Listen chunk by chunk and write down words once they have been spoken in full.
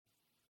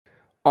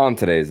On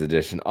today's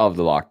edition of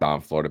the Locked On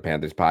Florida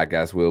Panthers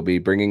podcast, we'll be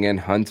bringing in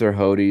Hunter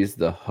Hodes,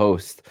 the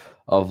host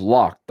of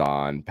Locked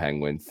On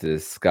Penguins, to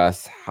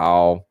discuss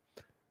how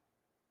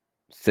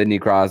Sidney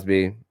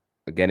Crosby,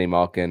 Evgeny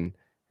Malkin,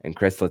 and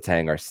Chris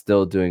Letang are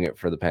still doing it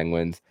for the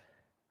Penguins.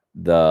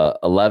 The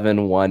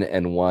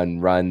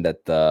 11-1-1 run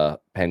that the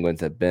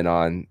Penguins have been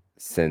on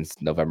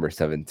since November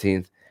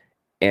 17th,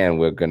 and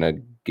we're going to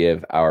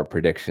give our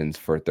predictions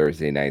for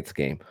Thursday night's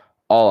game,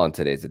 all on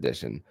today's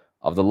edition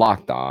of the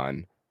Locked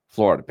On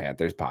Florida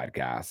Panthers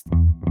podcast.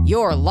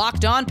 Your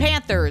Locked On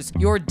Panthers,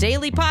 your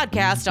daily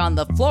podcast on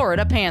the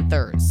Florida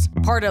Panthers.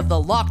 Part of the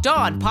Locked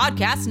On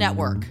Podcast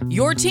Network.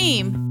 Your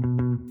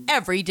team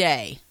every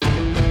day.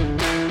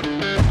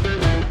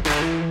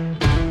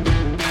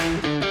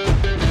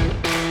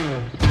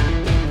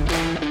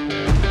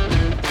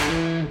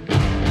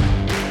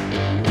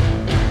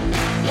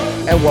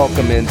 And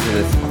welcome into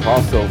this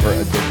crossover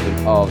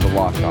edition of the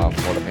Locked On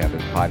Florida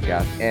Panthers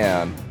podcast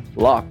and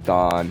Locked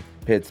On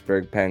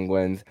Pittsburgh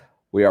Penguins.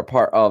 We are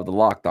part of the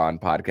Locked On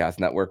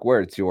Podcast Network,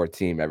 where it's your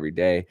team every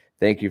day.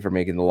 Thank you for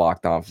making the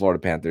Locked On Florida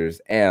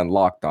Panthers and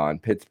Locked On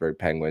Pittsburgh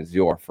Penguins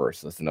your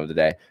first listen of the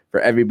day.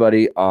 For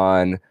everybody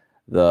on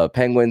the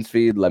Penguins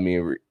feed, let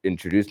me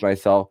introduce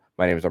myself.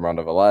 My name is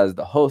Armando Velez,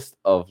 the host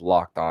of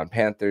Locked On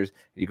Panthers.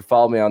 You can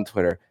follow me on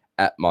Twitter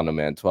at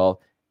MondoMan12.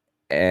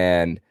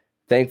 And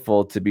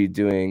thankful to be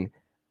doing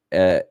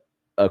a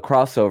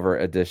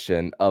crossover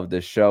edition of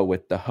the show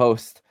with the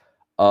host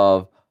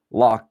of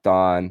Locked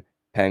On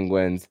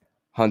Penguins,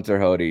 Hunter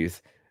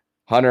Hodes.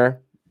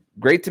 Hunter,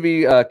 great to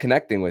be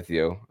connecting with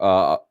you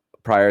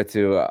prior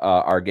to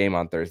our game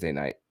on Thursday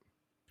night.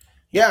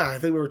 Yeah, I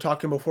think we were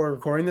talking before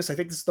recording this. I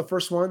think this is the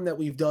first one that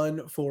we've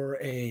done for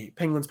a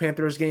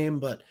Penguins-Panthers game,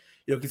 but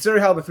consider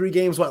how the 3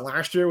 games went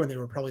last year when they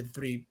were probably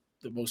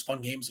the most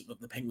fun games of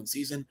the Penguin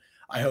season.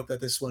 I hope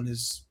that this one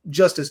is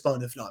just as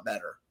fun, if not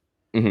better.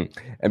 Mm-hmm.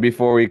 And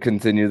before we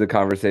continue the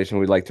conversation,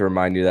 we'd like to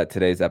remind you that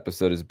today's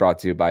episode is brought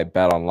to you by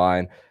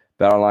BetOnline.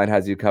 BetOnline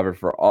has you covered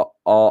for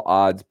all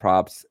odds,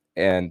 props,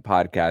 and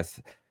podcasts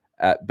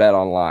at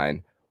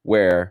BetOnline,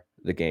 where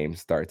the game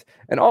starts.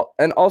 And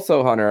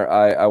also, Hunter,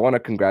 I want to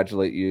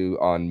congratulate you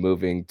on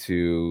moving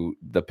to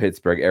the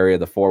Pittsburgh area,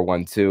 the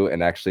 412,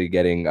 and actually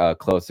getting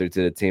closer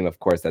to the team. Of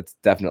course, that's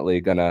definitely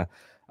going to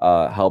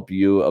help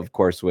you, of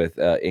course, with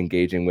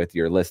engaging with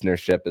your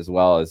listenership as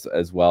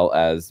well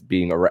as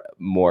being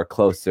more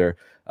closer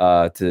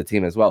to the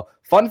team as well.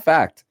 Fun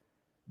fact: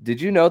 did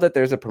you know that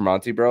there's a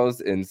Primanti Bros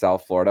in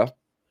South Florida?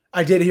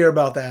 I did hear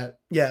about that.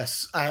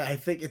 Yes, I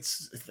think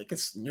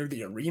it's near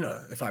the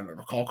arena, if I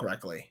recall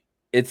correctly.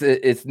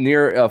 It's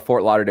near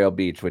Fort Lauderdale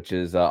Beach, which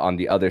is on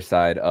the other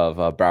side of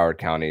Broward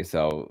County.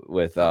 So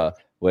with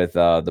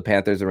the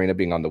Panthers arena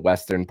being on the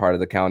western part of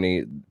the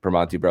county,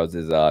 Primanti Bros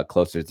is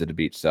closer to the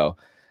beach. So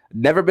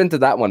never been to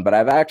that one, but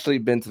I've actually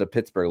been to the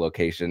Pittsburgh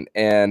location.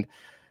 And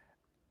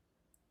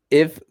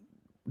if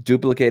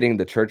duplicating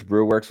the Church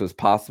Brew Works was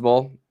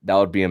possible, that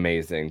would be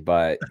amazing.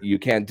 But you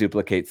can't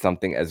duplicate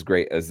something as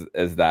great as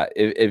that.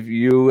 If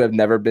you have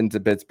never been to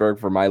Pittsburgh,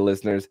 for my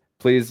listeners,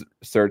 please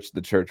search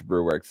the Church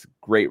Brew Works.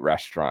 Great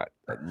restaurant.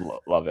 I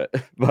love it.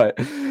 But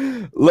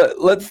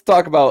let's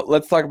talk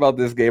about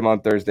this game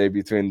on Thursday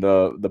between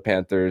the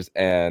Panthers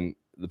and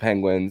the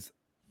Penguins.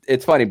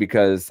 It's funny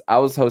because I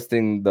was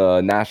hosting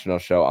the national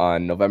show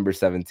on November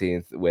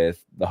 17th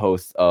with the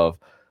host of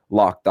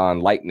Locked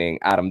On Lightning,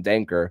 Adam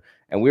Danker,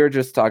 and we were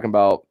just talking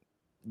about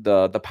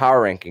the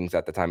power rankings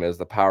at the time. It was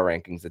the power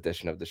rankings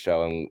edition of the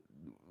show, and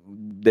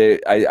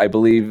I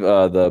believe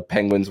the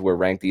Penguins were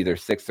ranked either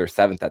 6th or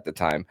 7th at the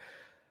time.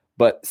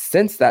 But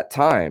since that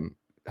time,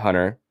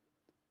 Hunter,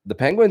 the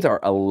Penguins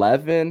are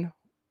 11-1-1.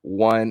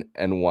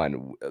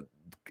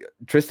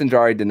 Tristan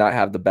Jarry did not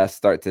have the best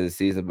start to the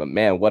season, but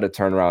man, what a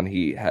turnaround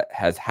he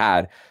has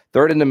had.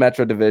 3rd in the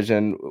Metro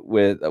Division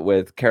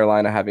with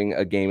Carolina having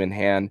a game in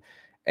hand.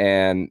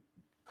 And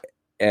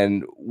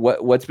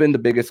what's been the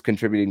biggest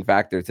contributing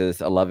factor to this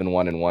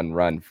 11-1-1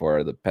 run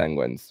for the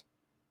Penguins?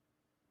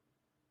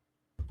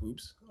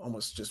 Oops,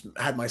 almost just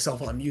had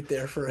myself on mute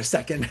there for a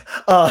second.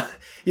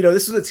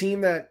 This was a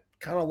team that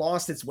kind of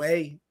lost its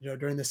way,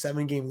 during the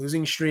 7-game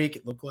losing streak.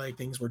 It looked like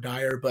things were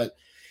dire, but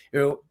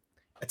a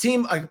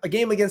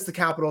game against the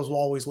Capitals will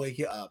always wake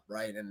you up,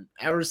 right? And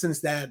ever since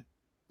that,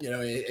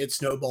 it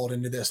snowballed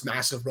into this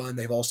massive run.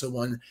 They've also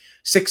won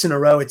 6 in a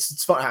row.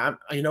 It's fun.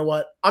 You know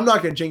what? I'm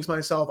not going to jinx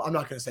myself. I'm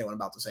not going to say what I'm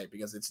about to say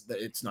because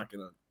it's not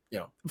going to,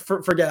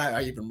 forget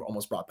I even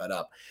almost brought that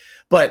up.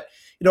 But,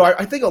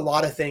 I think a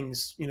lot of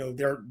things,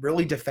 they're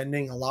really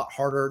defending a lot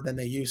harder than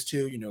they used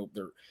to.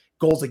 Their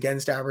goals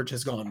against average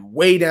has gone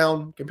way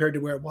down compared to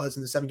where it was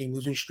in the 7-game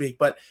losing streak.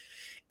 But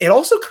it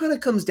also kind of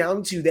comes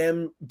down to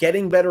them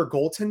getting better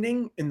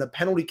goaltending and the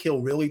penalty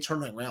kill really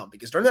turning around,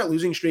 because during that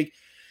losing streak,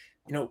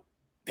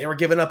 they were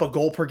giving up a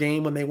goal per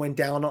game when they went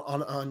down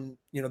on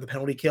the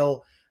penalty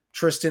kill.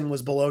 Tristan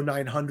was below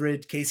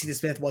 900. Casey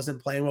DeSmith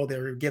wasn't playing well. They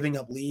were giving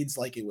up leads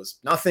like it was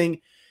nothing.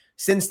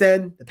 Since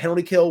then, the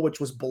penalty kill,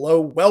 which was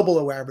well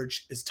below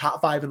average, is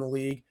top 5 in the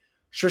league.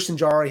 Tristan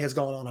Jarry has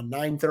gone on a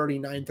 930,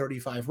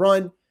 935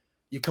 run.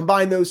 you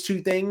combine those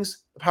two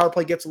things, the power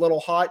play gets a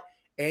little hot,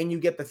 and you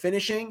get the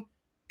finishing,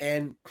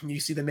 and you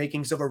see the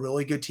makings of a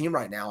really good team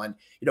right now. And,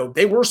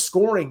 they were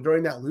scoring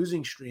during that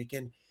losing streak,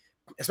 and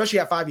especially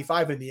at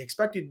 5v5, and the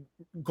expected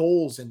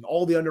goals and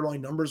all the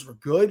underlying numbers were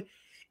good.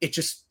 It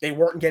just, they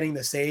weren't getting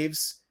the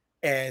saves,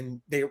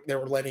 and they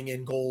were letting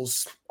in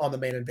goals on the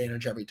man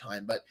advantage every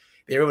time. But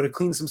they were able to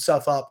clean some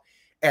stuff up,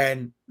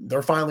 and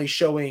they're finally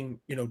showing,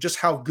 just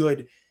how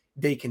good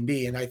they can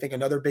be. And I think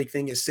another big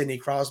thing is Sidney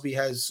Crosby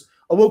has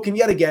awoken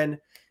yet again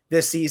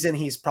this season.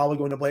 He's probably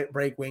going to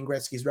break Wayne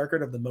Gretzky's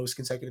record of the most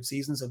consecutive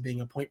seasons of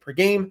being a point per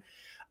game.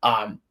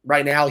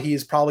 Right now, he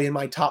is probably in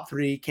my top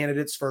 3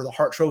 candidates for the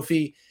Hart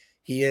Trophy.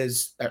 He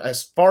is,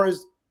 as far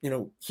as,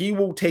 he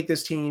will take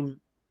this team.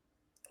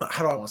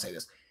 How do I want to say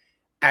this?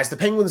 As the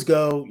Penguins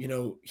go,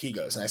 he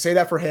goes. And I say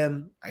that for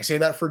him. I say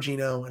that for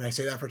Gino. And I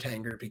say that for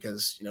Tanger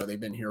because, they've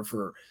been here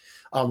for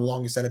the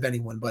longest out of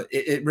anyone. But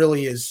it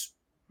really is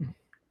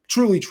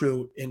truly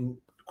true in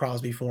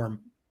Crosby form.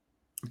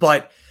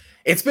 But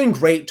it's been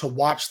great to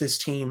watch this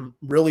team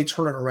really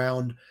turn it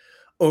around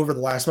over the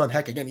last month.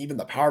 Heck, again, even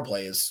the power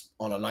play is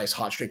on a nice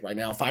hot streak right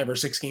now. 5 or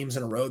 6 games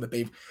in a row that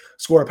they've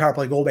scored a power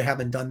play goal. They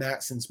haven't done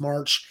that since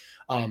March.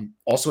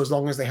 Also, as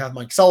long as they have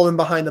Mike Sullivan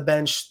behind the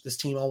bench, this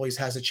team always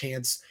has a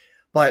chance.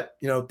 But,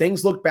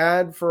 things look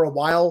bad for a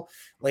while,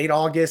 late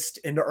August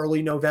into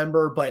early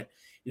November. But,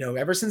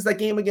 ever since that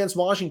game against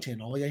Washington,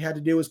 all they had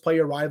to do was play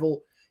your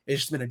rival.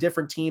 It's just been a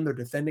different team. They're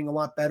defending a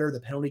lot better. The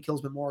penalty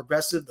kill's been more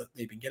aggressive.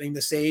 They've been getting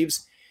the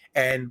saves.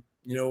 And,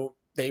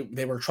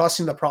 they were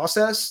trusting the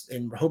process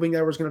and hoping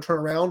that it was going to turn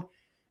around.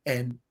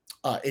 And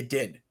it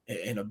did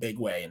in a big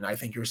way. And I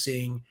think you're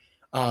seeing,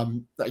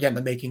 again,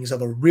 the makings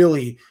of a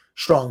really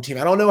strong team.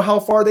 I don't know how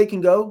far they can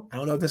go. I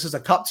don't know if this is a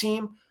cup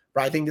team,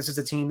 but I think this is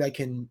a team that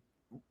can,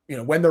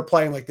 when they're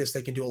playing like this,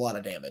 they can do a lot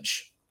of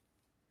damage.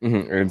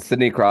 Mm-hmm. And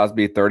Sidney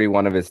Crosby,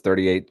 31 of his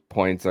 38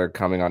 points are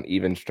coming on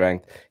even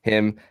strength.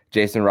 Him,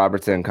 Jason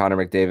Robertson, and Connor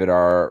McDavid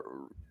are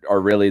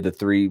really the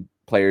 3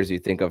 players you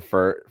think of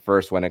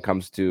first when it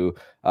comes to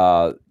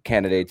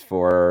candidates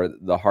for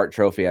the Hart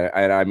Trophy.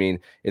 And I mean,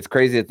 it's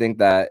crazy to think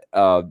that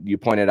you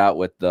pointed out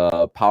with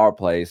the power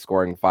play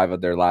scoring 5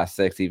 of their last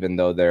 6, even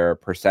though their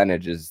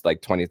percentage is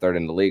like 23rd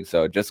in the league.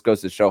 So it just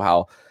goes to show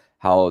how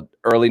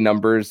early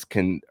numbers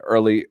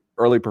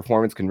early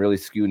performance can really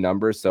skew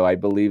numbers. So I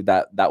believe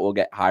that will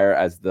get higher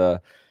as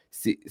the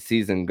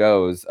season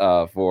goes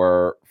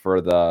for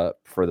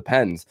the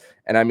Pens.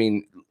 And I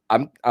mean,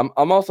 I'm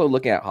also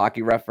looking at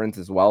Hockey Reference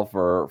as well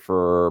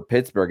for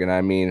Pittsburgh. And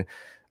I mean,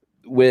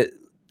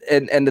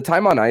 and the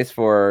time on ice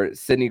for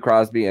Sidney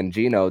Crosby and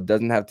Gino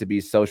doesn't have to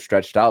be so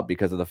stretched out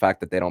because of the fact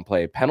that they don't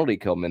play penalty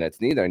kill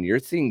minutes neither. And you're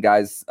seeing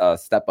guys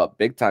step up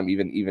big time,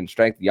 even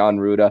strength. Jan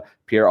Ruda,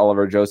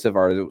 Pierre-Olivier Joseph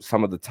are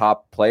some of the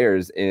top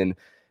players in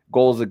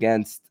goals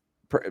against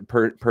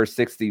per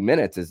 60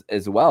 minutes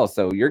as well.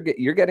 So you're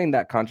getting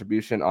that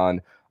contribution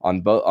on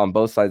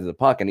both sides of the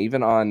puck, and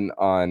even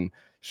on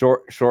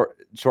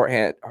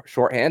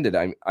shorthanded.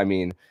 I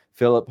mean,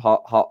 Philip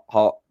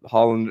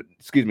Holland,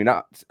 excuse me,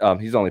 not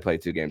he's only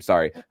played 2 games.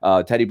 Sorry.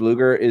 Teddy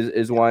Bluger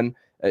is one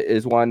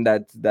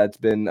that's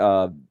been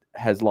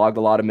has logged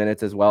a lot of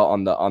minutes as well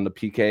on the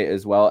PK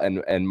as well,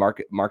 and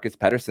Marcus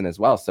Pettersson as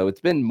well. So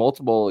it's been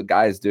multiple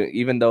guys doing,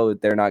 even though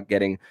they're not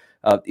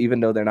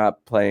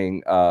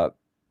playing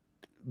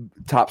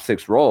top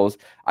 6 roles.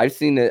 I've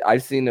seen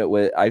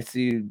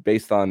it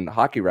based on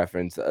Hockey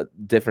Reference,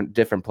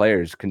 different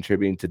players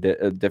contributing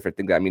to different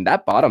things. I mean,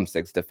 that bottom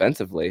 6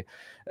 defensively,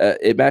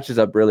 it matches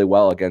up really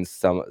well against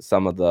some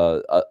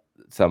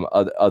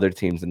other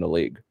teams in the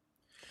league.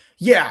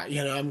 Yeah,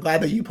 I'm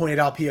glad that you pointed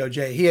out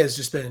POJ. He has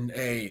just been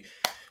a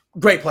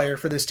great player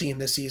for this team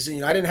this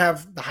season. I didn't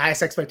have the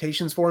highest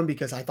expectations for him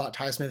because I thought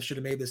Ty Smith should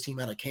have made this team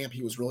out of camp.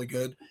 He was really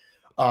good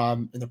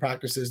in the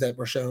practices that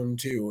were shown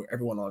to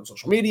everyone on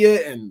social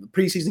media and the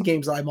preseason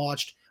games that I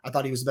watched. I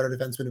thought he was a better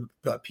defenseman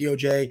than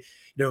POJ.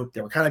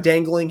 They were kind of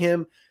dangling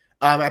him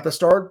at the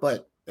start,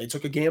 but they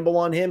took a gamble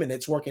on him, and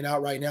it's working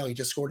out right now. He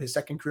just scored his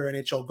 2nd career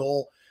NHL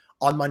goal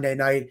on Monday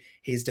night.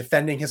 His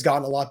defending has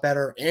gotten a lot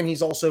better, and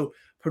he's also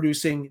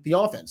producing the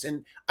offense.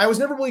 And I was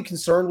never really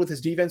concerned with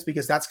his defense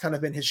because that's kind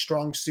of been his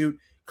strong suit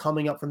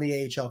coming up from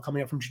the AHL,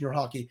 coming up from junior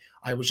hockey.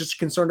 I was just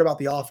concerned about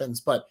the offense,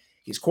 but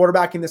he's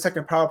quarterbacking the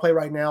 2nd power play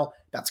right now.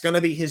 That's going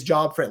to be his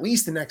job for at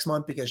least the next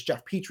month because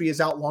Jeff Petrie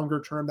is out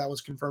longer term. That was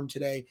confirmed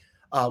today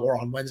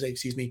or on Wednesday,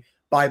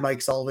 by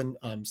Mike Sullivan.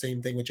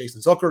 Same thing with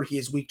Jason Zucker. He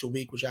is week to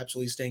week, which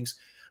absolutely stinks.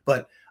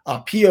 But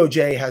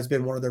POJ has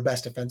been one of their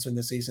best defensemen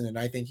this season, and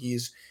I think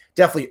he's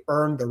definitely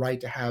earned the right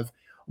to have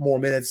more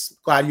minutes.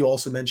 Glad you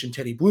also mentioned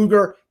Teddy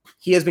Bluger.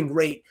 He has been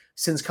great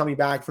since coming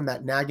back from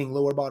that nagging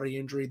lower body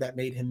injury that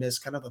made him miss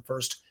kind of the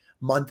first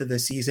month of the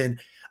season.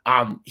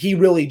 He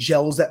really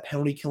gels that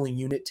penalty killing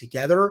unit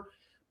together.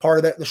 Part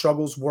of that, the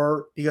struggles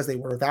were because they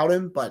were without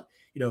him, but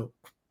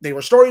they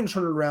were starting to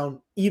turn it around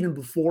even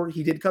before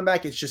he did come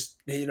back. It's just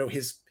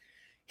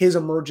his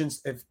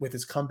emergence with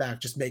his comeback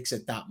just makes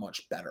it that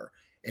much better.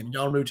 And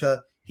Jan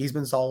Ruta, he's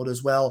been solid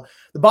as well.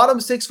 The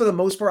bottom 6 for the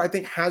most part, I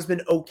think, has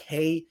been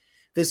okay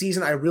this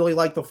season. I really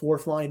like the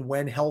fourth line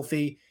when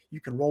healthy. You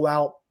can roll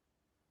out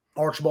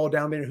Archibald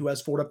down there, who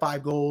has 4 to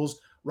 5 goals.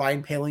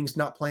 Ryan Paling's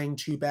not playing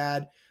too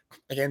bad.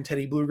 Again,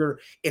 Teddy Bluger.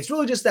 It's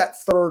really just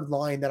that third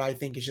line that I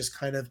think is just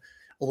kind of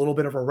a little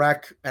bit of a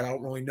wreck. And I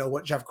don't really know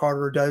what Jeff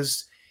Carter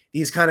does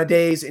these kind of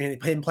days.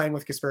 And him playing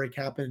with Kasperi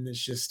Kapanen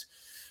is just,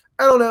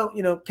 I don't know.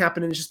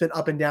 Kapanen has just been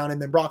up and down.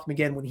 And then Brock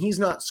McGinn, when he's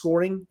not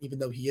scoring, even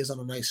though he is on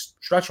a nice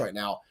stretch right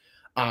now,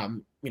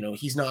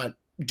 he's not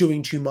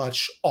doing too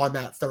much on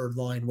that third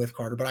line with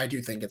Carter. But I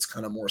do think it's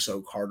kind of more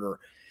so Carter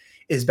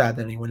is bad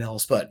than anyone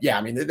else. But yeah,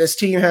 I mean, this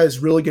team has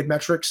really good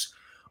metrics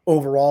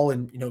overall.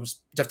 And,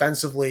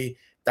 defensively,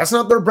 that's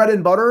not their bread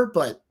and butter,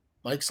 but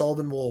Mike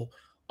Sullivan will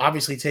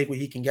obviously take what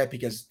he can get,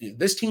 because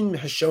this team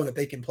has shown that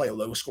they can play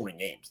low scoring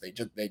games. They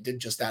did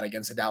just that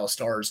against the Dallas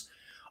Stars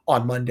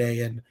on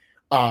Monday. And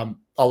a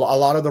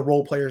lot of the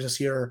role players this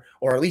year,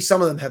 or at least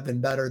some of them, have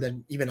been better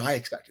than even I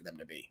expected them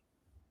to be.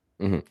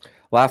 Mm-hmm.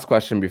 Last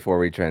question before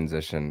we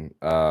transition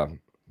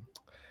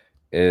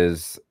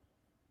is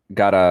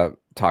gotta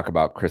talk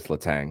about Chris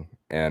Letang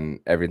and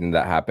everything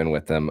that happened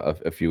with him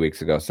a few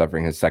weeks ago,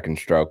 suffering his second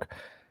stroke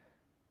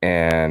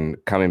and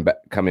coming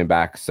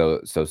back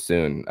so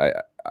soon.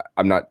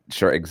 I'm not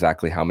sure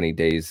exactly how many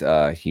days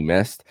he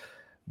missed,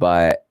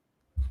 but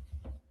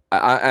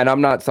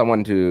I'm not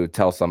someone to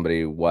tell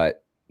somebody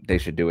what they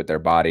should do with their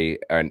body.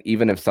 And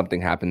even if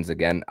something happens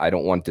again, I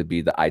don't want to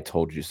be the "I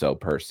told you so"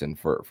 person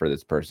for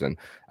this person.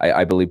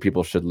 I believe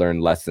people should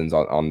learn lessons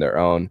on their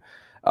own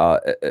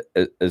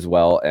as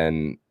well.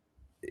 And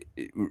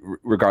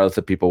regardless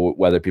of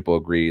whether people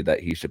agree that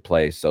he should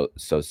play so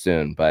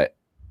soon. But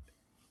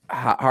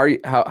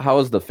how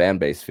is the fan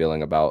base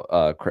feeling about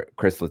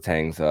Chris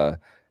Letang's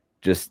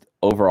just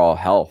overall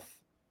health?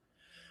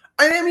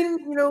 I mean,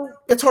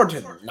 it's hard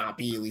to not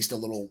be at least a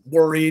little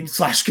worried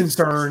 /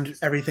 concerned,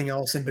 everything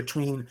else in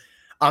between.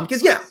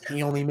 Because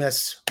he only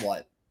missed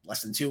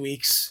less than 2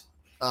 weeks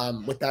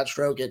with that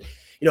stroke.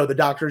 The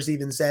doctors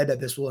even said that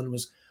this one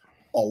was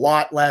a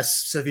lot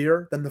less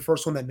severe than the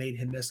first one that made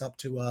him miss up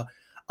to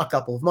a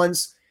couple of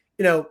months.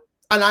 And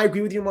I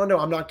agree with you, Mondo.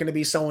 I'm not going to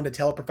be someone to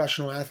tell a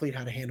professional athlete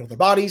how to handle their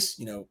bodies.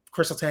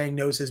 Chris Letang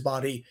knows his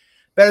body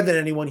better than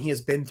anyone. He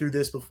has been through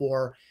this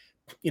before.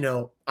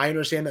 I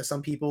understand that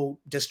some people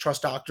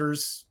distrust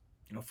doctors,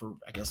 for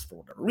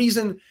whatever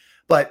reason.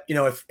 But,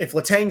 if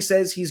Letang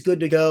says he's good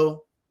to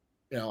go,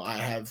 I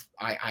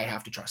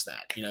have to trust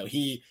that.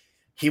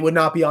 He would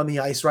not be on the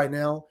ice right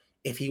now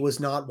if he was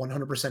not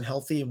 100%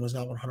 healthy and was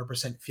not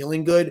 100%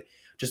 feeling good,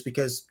 just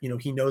because,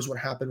 he knows what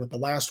happened with the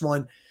last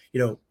one.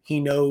 He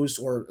knows,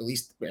 or at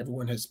least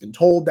everyone has been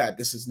told, that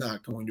this is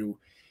not going to,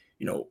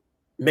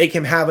 make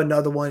him have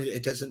another one.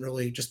 It doesn't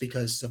really, just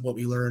because of what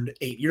we learned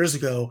 8 years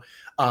ago,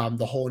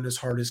 the hole in his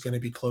heart is going to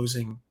be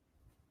closing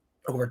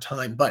over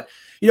time. But,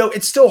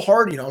 it's still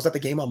hard. I was at the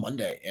game on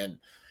Monday, and,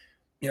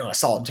 I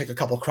saw him take a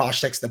couple of cross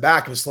checks to the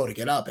back. It was slow to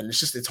get up. And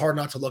it's hard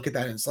not to look at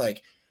that. And it's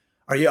like,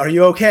 are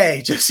you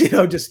okay? Just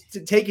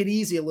to take it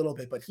easy a little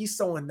bit. But he's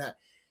someone that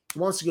he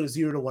wants to go to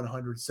 0 to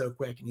 100 so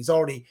quick. And he's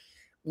already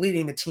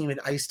leading the team in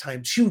ice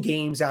time 2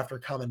 games after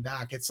coming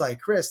back. It's like,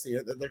 Chris,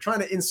 they're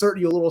trying to insert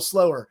you a little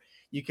slower.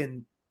 You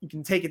can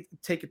take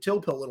a chill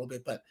pill a little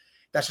bit, but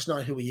that's just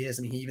not who he is.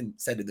 I mean, he even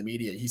said to the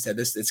media, he said,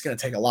 it's going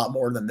to take a lot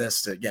more than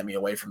this to get me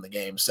away from the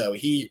game. So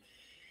he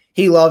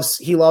loves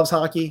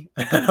hockey.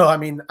 I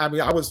mean,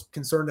 I was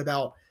concerned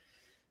about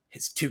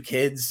his 2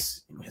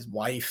 kids, his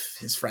wife,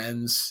 his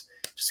friends,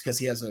 just because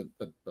he has a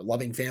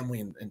loving family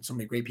and so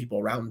many great people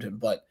around him.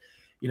 But,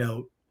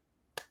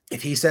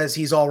 if he says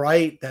he's all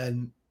right,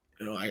 then,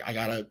 I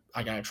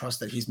gotta trust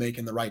that he's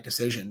making the right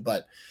decision.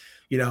 But,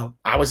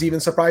 I was even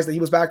surprised that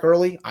he was back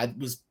early. I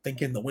was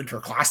thinking the Winter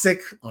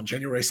Classic on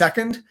January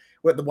 2nd,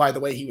 by the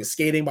way he was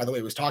skating, by the way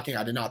he was talking.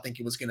 I did not think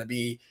it was going to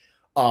be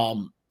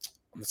on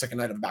the second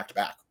night of a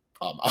back-to-back.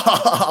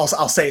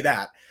 I'll say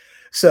that.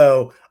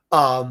 So,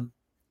 I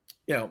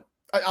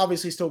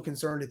obviously still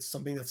concerned. It's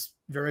something that's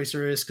very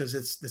serious, because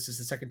this is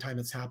the second time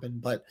it's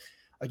happened. But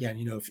again,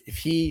 if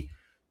he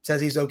says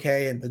he's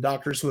okay, and the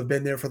doctors who have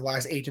been there for the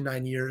last 8 to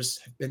 9 years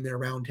have been there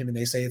around him, and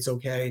they say it's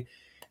okay,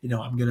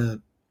 I'm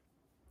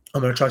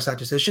gonna trust that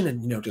decision,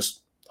 and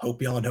just hope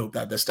beyond hope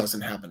that this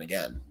doesn't happen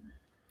again.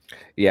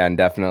 Yeah, and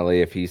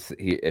definitely if he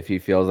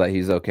feels that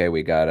he's okay,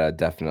 we gotta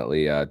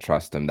definitely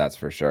trust him. That's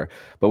for sure.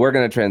 But we're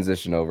gonna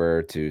transition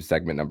over to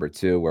segment number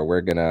 2, where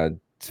we're gonna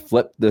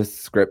flip the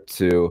script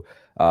to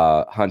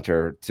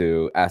Hunter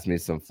to ask me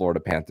some Florida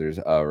Panthers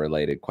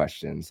related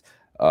questions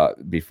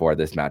before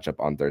this matchup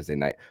on Thursday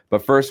night.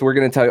 But first, we're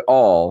gonna tell you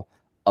all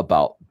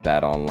about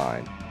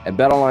BetOnline. And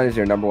BetOnline is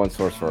your #1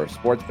 source for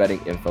sports betting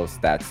info,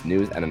 stats,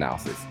 news, and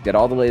analysis. Get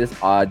all the latest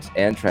odds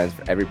and trends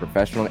for every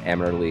professional and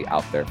amateur league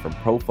out there, from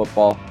pro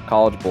football,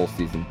 college bowl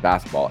season,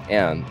 basketball,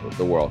 and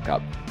the World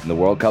Cup. And the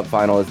World Cup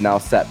final is now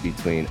set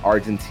between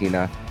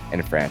Argentina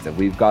and France, and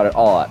we've got it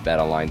all at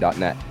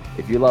betonline.net.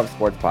 If you love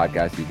sports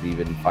podcasts, you can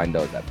even find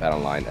those at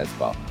BetOnline as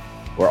well.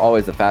 We're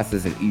always the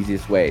fastest and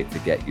easiest way to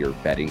get your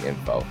betting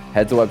info.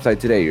 Head to the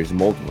website today. Use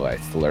multiple ways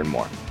to learn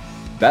more.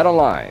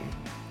 BetOnline,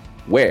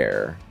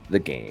 where the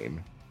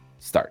game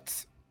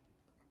starts.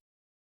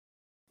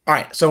 All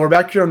right, so we're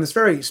back here on this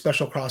very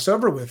special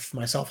crossover with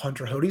myself,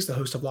 Hunter Hodes, the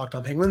host of Locked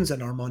On Penguins,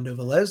 and Armando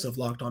Velez of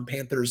Locked On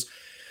Panthers.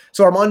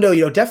 So Armando,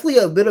 definitely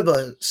a bit of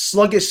a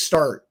sluggish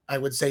start, I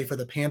would say, for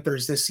the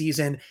Panthers this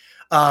season.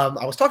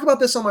 I was talking about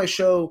this on my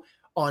show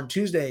on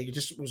Tuesday.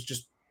 It was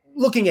just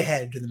looking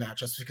ahead to the match,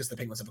 just because the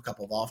Penguins have a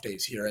couple of off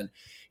days here, and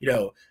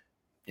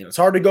it's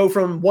hard to go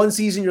from one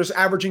season you're just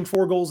averaging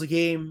 4 goals a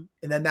game,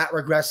 and then that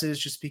regresses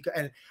just because.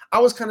 And I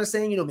was kind of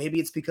saying, maybe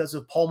it's because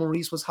of Paul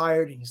Maurice was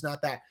hired, and he's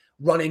not that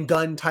run and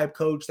gun type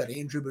coach that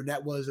Andrew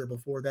Burnett was, or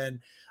before then,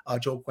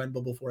 Joe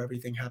Quenneville, before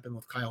everything happened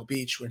with Kyle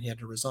Beach when he had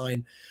to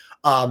resign.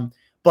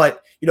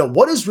 But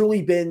what has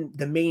really been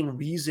the main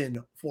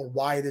reason for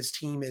why this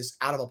team is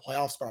out of a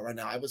playoff spot right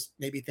now? I was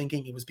maybe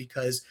thinking it was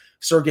because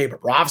Sergei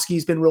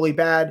Bobrovsky's been really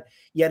bad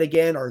yet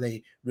again. Are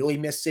they really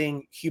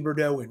missing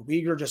Huberdeau and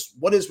Weegar? Just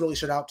what has really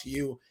stood out to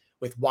you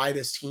with why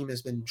this team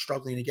has been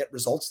struggling to get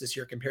results this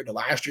year compared to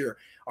last year,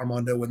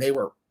 Armando, when they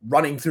were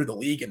running through the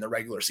league in the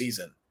regular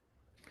season?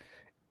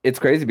 It's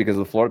crazy because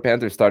the Florida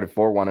Panthers started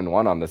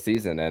 4-1-1 on the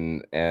season,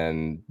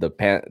 and the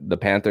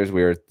Panthers,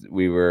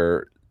 we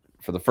were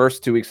for the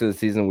first 2 weeks of the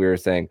season, we were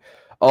saying,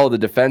 oh, the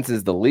defense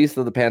is the least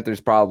of the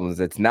Panthers' problems.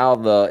 It's now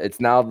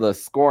the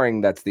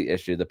scoring that's the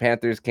issue. The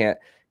Panthers can't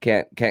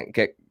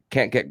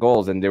get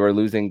goals, and they were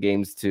losing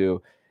games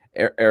to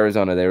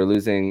Arizona. They were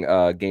losing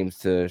games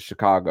to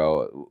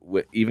Chicago,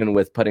 even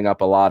with putting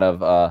up a lot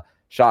of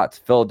shots.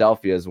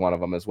 Philadelphia is one of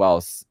them as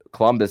well.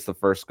 Columbus, the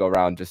first go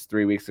round just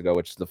 3 weeks ago,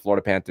 which the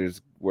Florida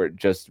Panthers were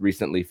just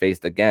recently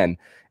faced again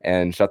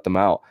and shut them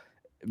out.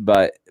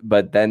 But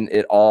then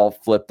it all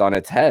flipped on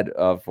its head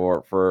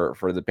for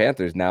the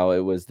Panthers. Now it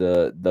was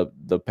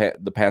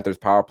the Panthers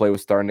power play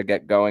was starting to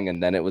get going,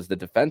 and then it was the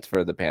defense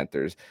for the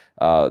Panthers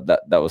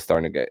that was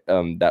starting to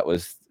get that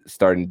was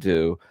starting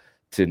to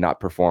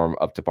not perform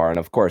up to par, and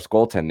of course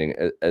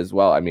goaltending as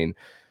well. I mean,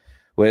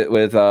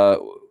 with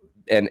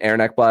and Aaron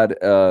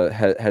Ekblad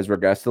has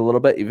regressed a little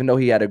bit, even though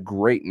he had a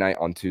great night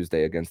on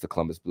Tuesday against the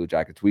Columbus Blue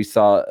Jackets. We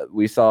saw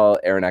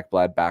Aaron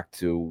Ekblad back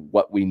to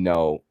what we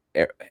know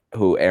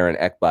who Aaron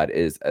Ekblad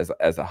is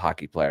as a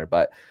hockey player.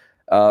 But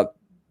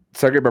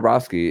Sergei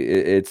Bobrovsky,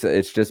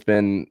 it's just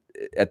been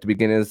at the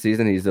beginning of the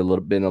season, he's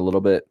been a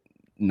little bit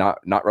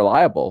not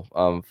reliable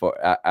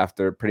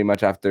after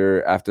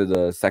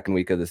the second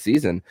week of the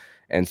season,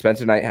 and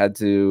Spencer Knight had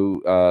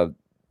to.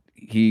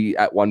 He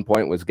at one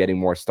point was getting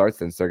more starts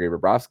than Sergei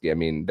Bobrovsky. I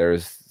mean,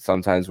 there's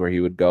sometimes where he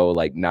would go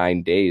like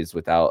 9 days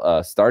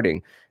without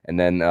starting. And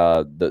then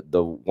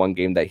the one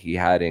game that he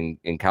had in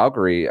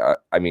Calgary,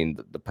 I mean,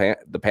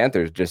 the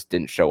Panthers just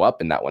didn't show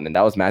up in that one. And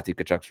that was Matthew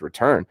Tkachuk's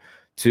return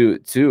to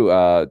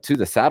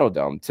the Saddle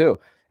Dome too.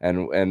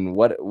 And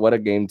what a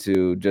game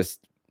to just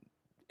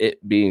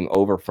it being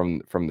over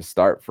from the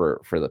start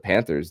for the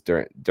Panthers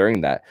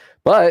during that.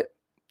 But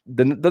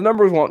the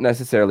numbers won't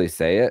necessarily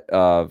say it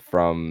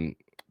from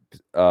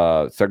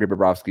Sergei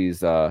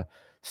Bobrovsky's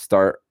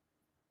start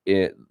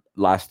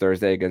last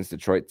Thursday against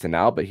Detroit to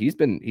now, but he's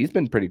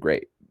been pretty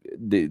great.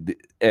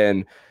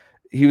 And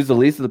he was the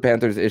least of the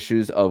Panthers'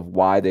 issues of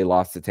why they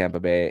lost to Tampa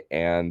Bay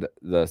and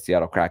the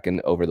Seattle Kraken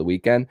over the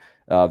weekend.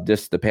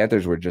 The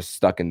Panthers were just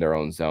stuck in their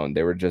own zone.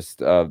 They were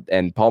just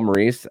and Paul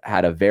Maurice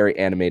had a very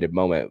animated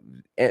moment.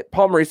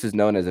 Paul Maurice is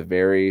known as a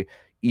very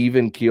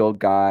even-keeled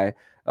guy.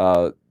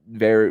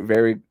 Very,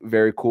 very,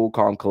 very cool,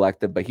 calm,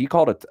 collected. But he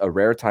called a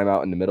rare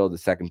timeout in the middle of the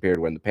second period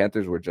when the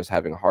Panthers were just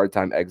having a hard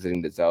time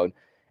exiting the zone,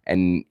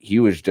 and he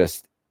was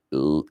just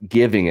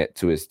giving it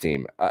to his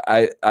team.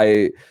 I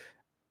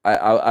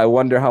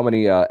wonder how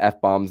many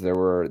F-bombs there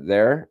were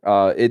there.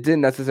 It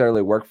didn't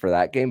necessarily work for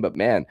that game, but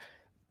man,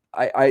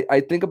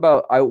 I think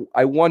about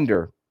I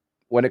wonder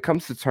when it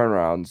comes to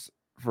turnarounds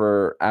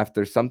for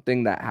after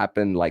something that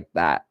happened like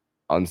that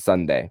on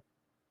Sunday,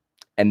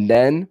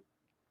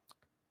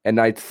 and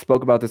I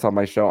spoke about this on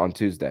my show on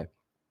Tuesday.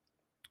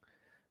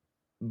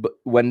 But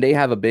when they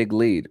have a big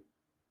lead,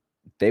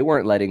 they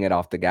weren't letting it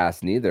off the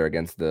gas neither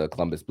against the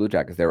Columbus Blue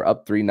Jackets. They were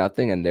up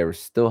 3-0, and they were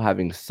still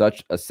having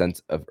such a sense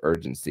of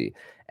urgency.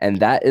 And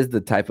that is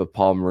the type of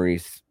Paul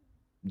Maurice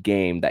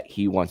game that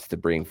he wants to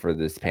bring for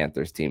this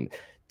Panthers team.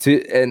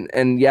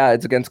 And yeah,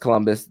 it's against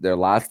Columbus. They're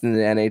last in the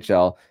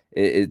NHL.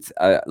 It's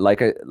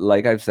like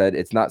I've said,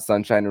 it's not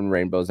sunshine and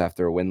rainbows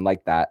after a win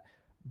like that.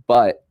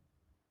 But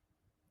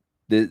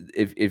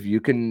if you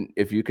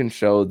can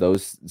show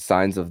those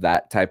signs of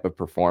that type of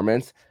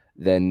performance,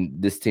 then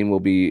this team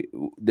will be.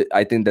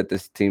 I think that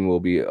this team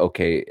will be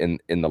okay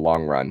in the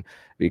long run,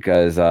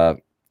 because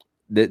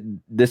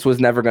this was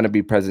never going to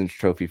be President's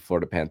Trophy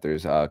Florida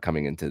Panthers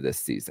coming into this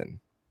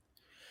season.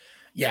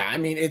 Yeah, I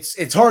mean,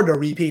 it's hard to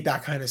repeat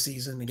that kind of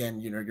season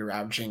again. You're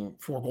averaging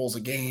 4 goals a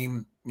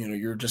game.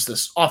 You're just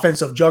this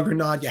offensive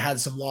juggernaut. You had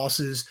some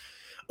losses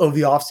over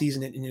the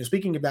offseason. And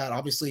speaking of that,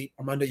 obviously,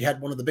 Armando, you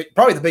had one of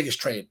probably the biggest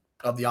trade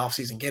of the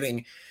offseason,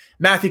 getting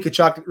Matthew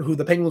Tkachuk, who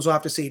the Penguins will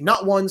have to see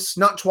not once,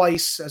 not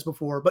twice as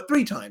before, but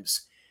 3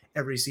 times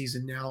every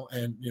season now.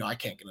 And, I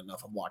can't get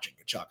enough of watching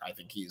Tkachuk. I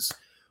think he's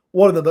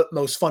one of the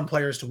most fun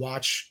players to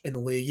watch in the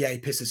league. Yeah, he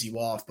pisses you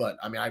off, but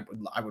I mean,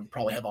 I would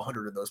probably have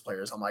 100 of those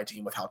players on my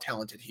team with how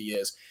talented he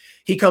is.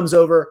 He comes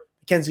over,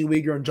 Mackenzie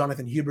Weegar and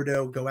Jonathan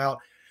Huberdeau go out.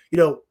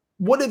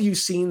 What have you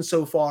seen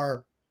so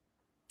far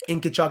in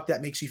Tkachuk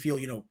that makes you feel,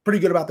 pretty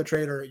good about the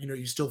trade, or,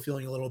 you're still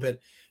feeling a little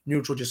bit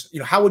neutral? Just,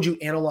 how would you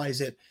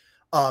analyze it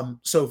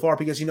so far?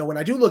 Because, when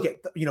I do look at,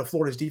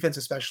 Florida's defense,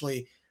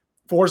 especially,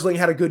 Forsling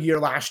had a good year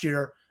last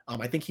year.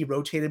 I think he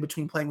rotated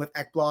between playing with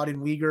Ekblad and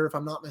Weegar, if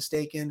I'm not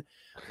mistaken.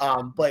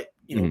 But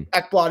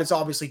Ekblad is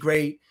obviously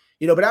great,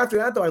 but after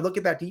that, though, I look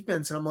at that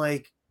defense and I'm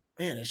like,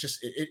 man, it's just,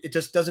 it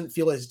just doesn't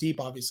feel as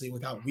deep, obviously,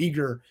 without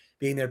Weegar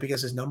being there,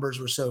 because his numbers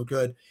were so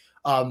good.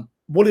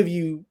 What have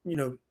you,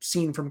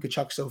 seen from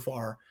Tkachuk so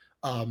far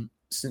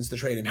since the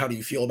trade, and how do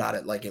you feel about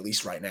it, like, at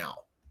least right now?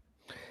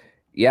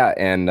 Yeah.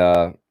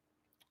 And,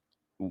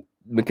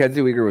 Mackenzie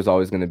Weegar was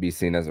always going to be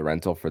seen as a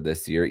rental for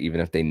this year, even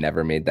if they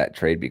never made that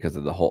trade, because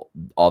of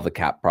all the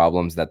cap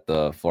problems that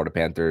the Florida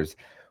Panthers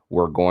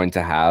were going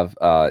to have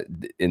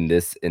in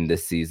this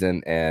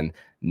season, and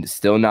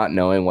still not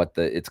knowing what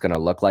it's going to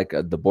look like.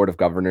 The Board of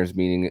Governors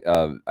meeting,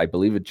 I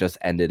believe it just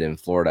ended in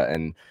Florida,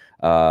 and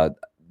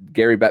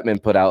Gary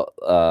Bettman put out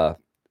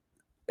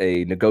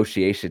a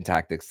negotiation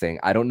tactic saying,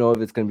 I don't know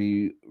if it's going to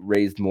be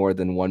raised more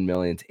than $1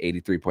 million to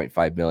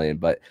 $83.5 million,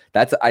 but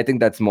I think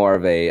that's more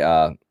of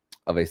a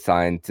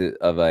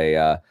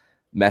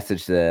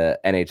message to the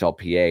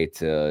NHLPA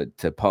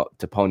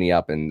to pony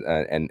up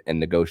and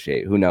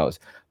negotiate. Who knows?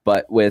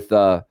 But with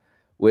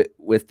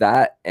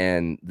that,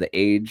 and the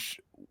age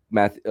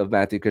of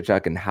Matthew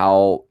Tkachuk,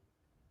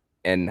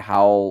 and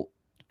how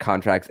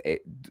contracts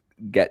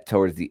get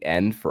towards the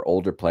end for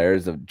older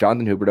players, of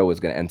Jonathan Huberdeau was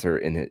going to enter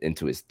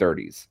into his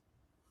 30s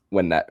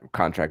when that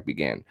contract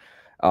began,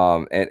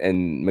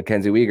 and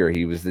Mackenzie Weegar,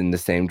 he was in the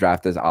same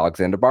draft as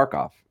Alexander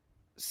Barkov,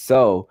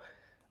 so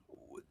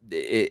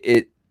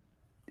it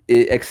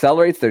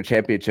accelerates their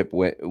championship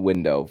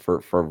window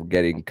for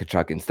getting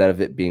Tkachuk, instead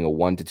of it being a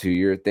 1 to 2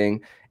 year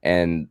thing.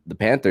 And the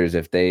Panthers,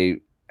 if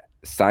they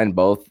sign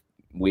both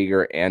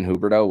Weegar and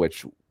Huberdeau,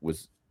 which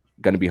was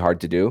going to be hard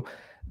to do,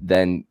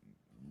 then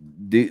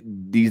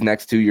these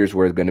next 2 years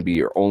were going to be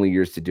your only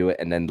years to do it.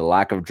 And then the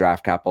lack of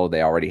draft capital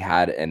they already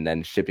had, and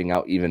then shipping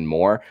out even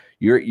more,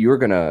 you're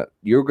gonna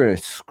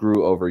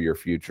screw over your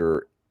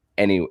future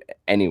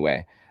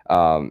anyway.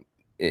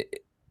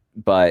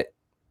 But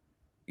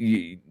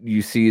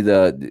you see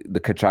the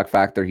Tkachuk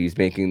factor. He's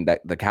making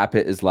that the cap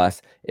hit is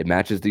less. It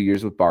matches the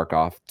years with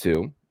Barkov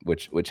too,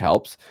 which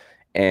helps,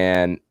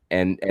 and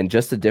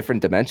just a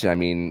different dimension. I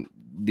mean,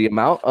 the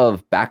amount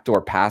of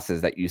backdoor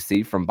passes that you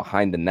see from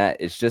behind the net,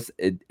 it's just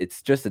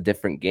a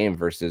different game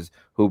versus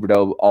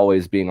Huberdeau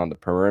always being on the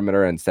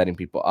perimeter and setting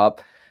people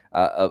up.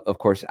 Of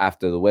course,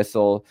 after the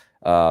whistle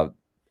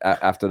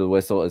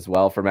as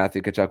well for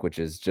Matthew Tkachuk, which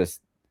is just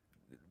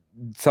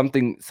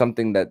something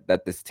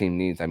that this team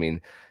needs. I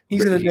mean,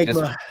 he's an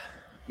enigma.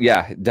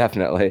 Yeah,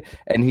 definitely.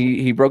 And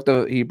he broke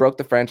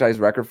the franchise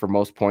record for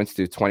most points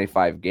through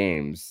 25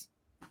 games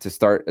to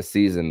start a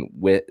season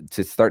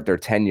to start their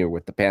tenure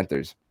with the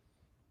Panthers.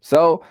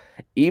 So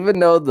even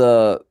though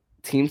the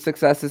team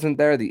success isn't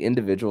there, the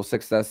individual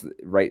success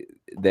right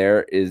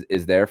there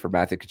is there for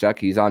Matthew Tkachuk.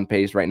 He's on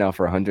pace right now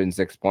for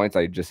 106 points.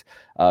 I just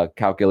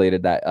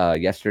calculated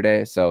that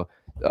yesterday. So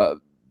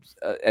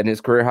and his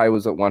career high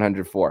was at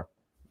 104.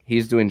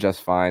 He's doing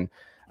just fine.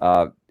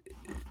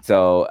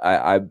 So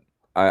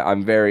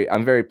I'm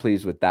very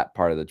pleased with that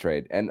part of the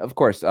trade. And of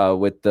course,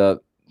 with the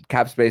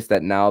cap space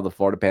that now the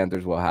Florida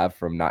Panthers will have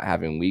from not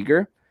having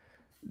Weegar,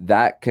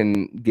 that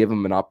can give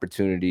them an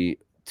opportunity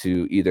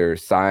to either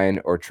sign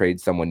or trade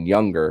someone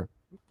younger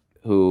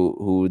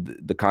who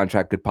the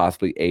contract could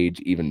possibly age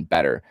even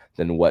better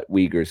than what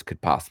Weegar's could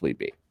possibly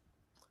be.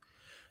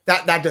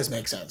 That does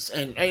make sense.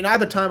 And at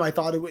the time, I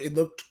thought it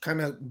looked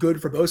kind of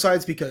good for both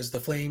sides, because the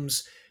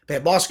Flames, they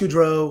had lost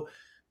Gaudreau.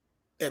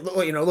 It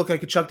looked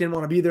like Tkachuk didn't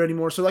want to be there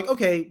anymore. So, like,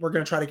 okay, we're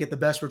going to try to get the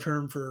best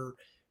return for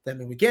them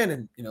if we can.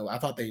 And, I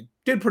thought they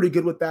did pretty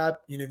good with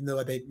that, even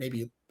though they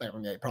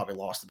probably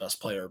lost the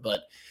best player.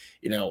 But,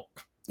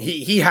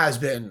 he has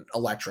been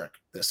electric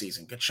this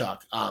season, Tkachuk.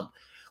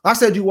 Last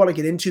thing I do want to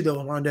get into,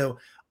 though, Rondo,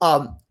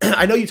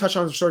 I know you touched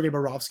on Sergei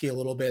Bobrovsky a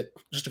little bit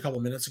just a couple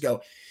minutes ago.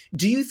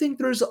 Do you think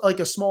there's like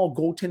a small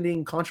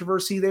goaltending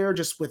controversy there,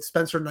 just with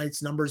Spencer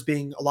Knight's numbers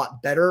being a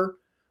lot better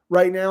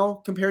right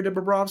now compared to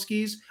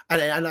Bobrovsky's?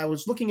 And I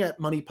was looking at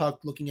Money Puck,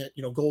 looking at,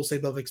 goals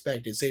saved above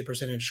expected, save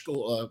percentage,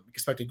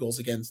 expected goals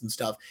against and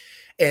stuff.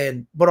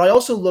 But I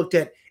also looked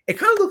at, it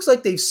kind of looks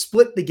like they've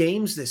split the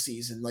games this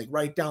season, like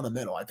right down the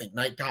middle. I think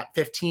Knight got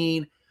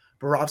 15,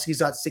 Bobrovsky's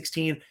got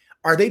 16.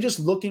 Are they just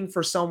looking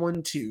for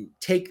someone to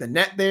take the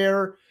net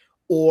there?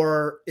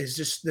 Or is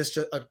this just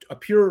a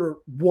pure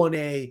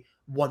 1A,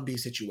 1B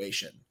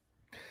situation?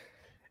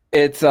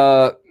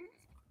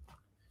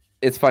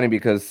 It's funny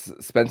because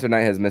Spencer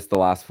Knight has missed the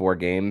last 4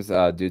 games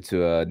due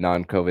to a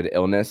non-COVID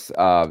illness.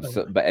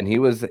 And he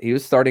was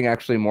starting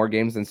actually more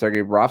games than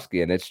Sergei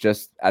Bobrovsky. And it's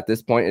just, at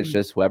this point, it's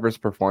just whoever's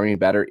performing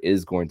better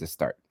is going to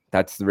start.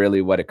 That's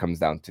really what it comes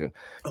down to.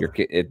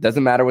 It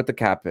doesn't matter what the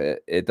cap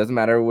hit. It doesn't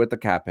matter what the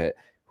cap hit.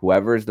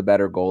 Whoever is the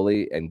better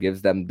goalie and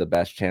gives them the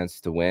best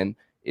chance to win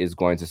is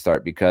going to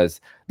start,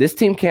 because this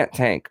team can't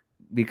tank,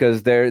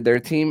 because their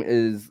team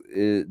is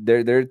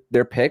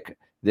their pick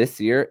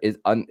this year is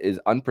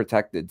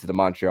unprotected to the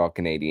Montreal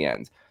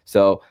Canadiens.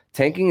 So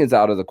tanking is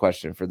out of the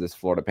question for this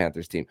Florida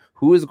Panthers team.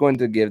 Who is going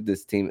to give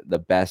this team the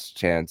best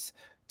chance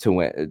to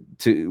win?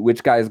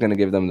 Which guy is going to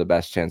give them the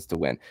best chance to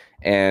win?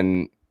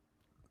 And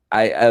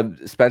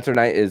Spencer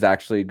Knight is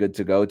actually good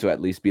to go to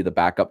at least be the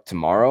backup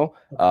tomorrow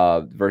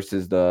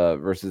versus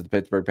the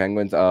Pittsburgh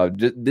Penguins.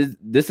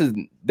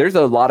 There's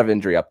a lot of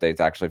injury updates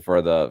actually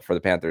for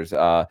the Panthers.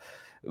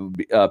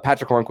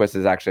 Patrick Hornquist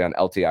is actually on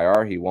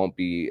LTIR. He won't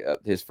be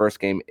his first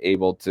game he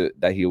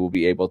will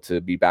be able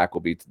to be back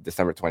will be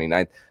December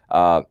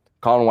 29th.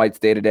 Colin White's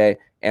day to day.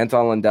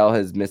 Anton Lundell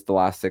has missed the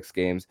last 6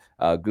 games.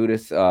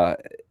 Gudas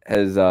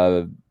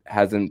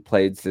hasn't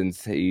played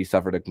since he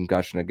suffered a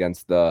concussion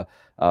against the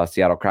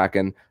Seattle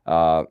Kraken,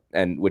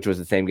 and which was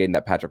the same game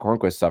that Patrick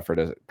Hornquist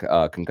suffered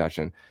a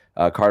concussion.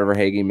 Carter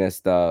Verhaeghe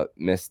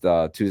missed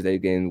Tuesday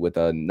game with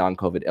a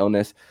non-COVID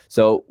illness,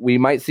 so we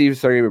might see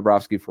Sergei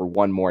Bobrovsky for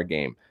one more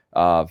game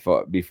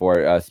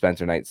before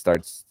Spencer Knight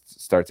starts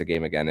a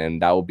game again,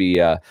 and that will be.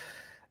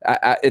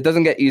 It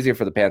doesn't get easier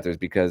for the Panthers,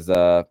 because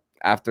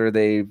after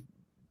they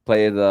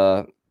play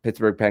the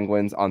Pittsburgh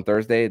Penguins on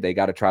Thursday, they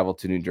got to travel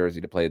to New Jersey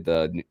to play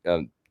the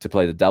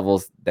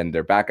Devils. Then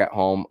they're back at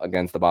home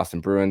against the Boston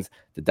Bruins,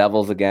 the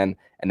Devils again,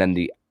 and then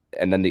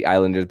the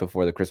Islanders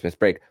before the Christmas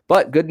break.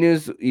 But good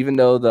news, even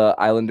though the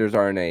Islanders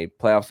are in a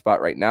playoff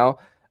spot right now,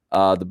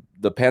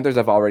 the Panthers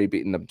have already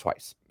beaten them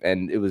twice,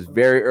 and it was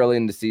very early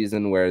in the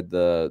season where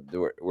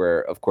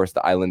of course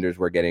the Islanders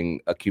were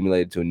getting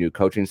accumulated to a new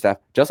coaching staff,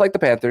 just like the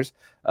Panthers,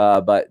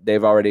 but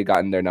they've already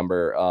gotten their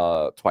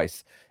number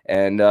twice,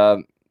 and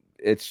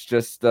it's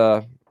just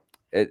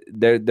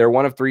they're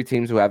one of 3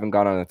 teams who haven't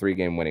gone on a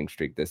 3-game winning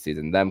streak this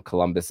season. Them,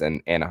 Columbus,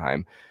 and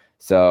Anaheim.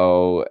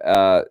 So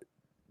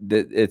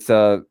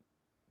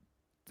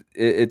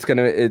you're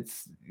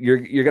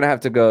gonna have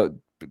to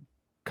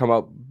come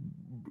up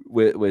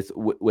with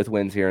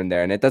wins here and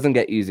there, and it doesn't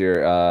get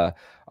easier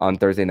on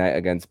Thursday night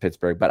against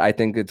Pittsburgh. But I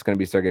think it's going to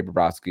be Sergei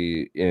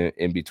Bobrovsky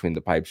in between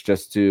the pipes,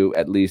 just to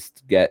at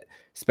least get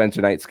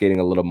Spencer Knight skating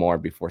a little more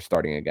before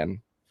starting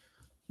again.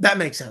 That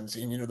makes sense.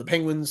 And, the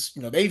Penguins,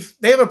 they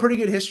have a pretty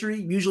good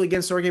history usually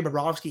against Sergei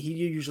Bobrovsky. He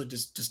usually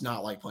just does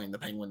not like playing the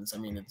Penguins. I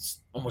mean, it's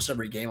almost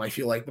every game, I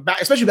feel like,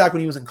 but especially back when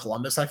he was in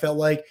Columbus, I felt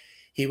like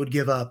he would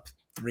give up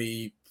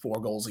 3-4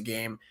 goals a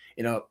game.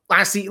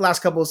 Last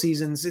couple of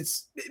seasons,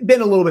 it's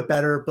been a little bit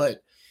better,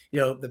 but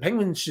the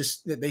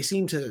Penguins they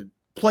seem to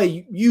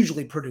play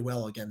usually pretty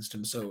well against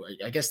him. So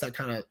I guess that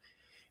kind of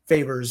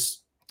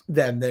favors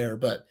them there.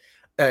 But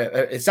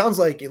it sounds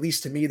like, at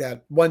least to me,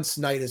 that once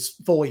Knight is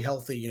fully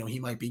healthy, he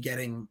might be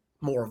getting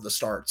more of the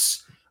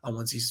starts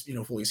once he's,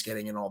 fully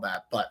skating and all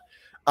that. But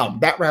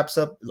that wraps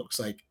up, it looks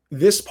like,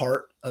 this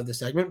part of the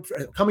segment.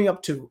 Coming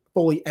up to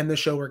fully end the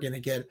show, we're going to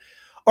get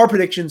our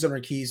predictions and our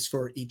keys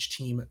for each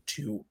team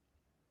to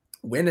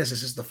win, as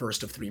this is the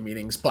first of 3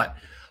 meetings. But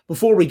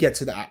before we get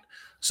to that,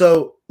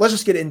 so let's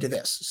just get into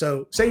this.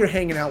 So say you're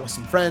hanging out with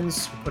some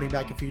friends, you're putting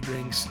back a few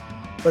drinks,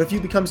 but a few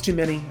becomes too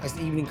many as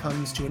the evening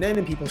comes to an end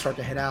and people start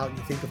to head out and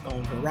you think of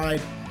going for a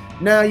ride.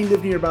 Now you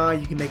live nearby,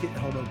 you can make it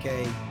home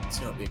okay,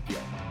 it's no big deal.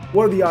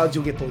 What are the odds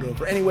you'll get pulled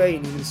over anyway?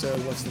 And even so,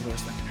 what's the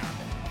worst that can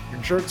happen? Your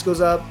insurance goes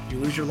up, you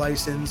lose your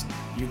license,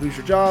 you lose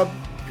your job,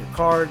 your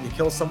car, you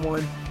kill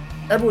someone.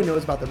 Everyone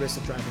knows about the risks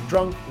of driving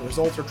drunk. The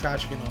results are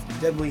tragic and often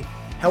deadly.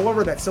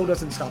 However, that still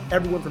doesn't stop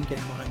everyone from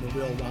getting behind the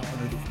wheel while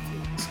under the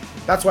influence.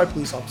 That's why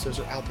police officers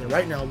are out there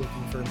right now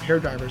looking for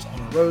impaired drivers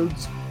on our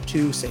roads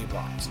to save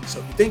lives. So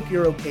if you think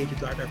you're okay to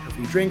drive after a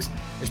few drinks,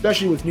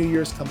 especially with New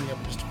Year's coming up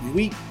in just a few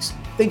weeks,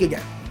 think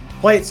again.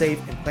 Play it safe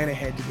and plan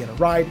ahead to get a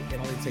ride. It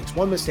only takes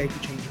one mistake to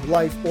change your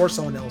life or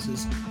someone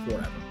else's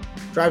forever.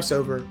 Drive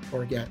sober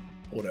or get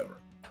pulled over.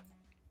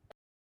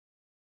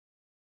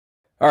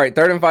 All right,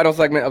 third and final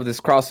segment of this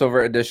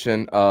crossover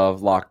edition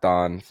of Locked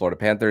On Florida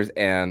Panthers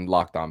and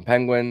Locked On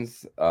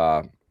Penguins.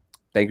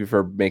 Thank you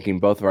for making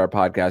both of our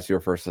podcasts your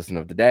first listen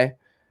of the day.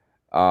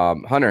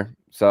 Hunter,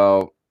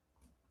 so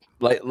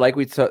like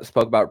we spoke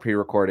about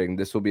pre-recording,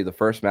 this will be the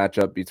first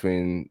matchup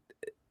between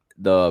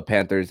the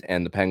Panthers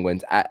and the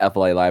Penguins at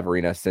FLA Live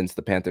Arena since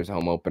the Panthers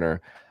home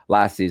opener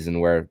last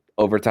season, where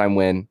overtime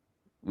win.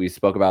 We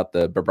spoke about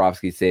the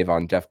Bobrovsky save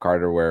on Jeff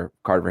Carter, where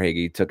Carter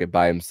Verhaeghe took it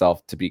by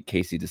himself to beat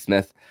Casey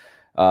DeSmith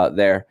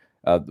there,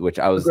 which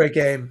I was great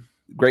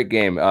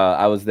game.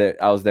 I was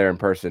there in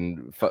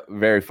person.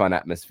 Very fun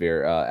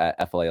atmosphere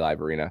at FLA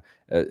Live Arena.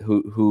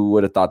 Who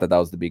would have thought that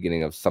was the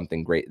beginning of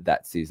something great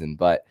that season?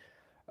 But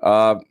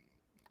I'm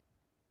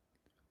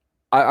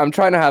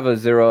trying to have a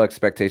zero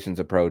expectations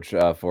approach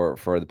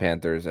for the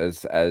Panthers,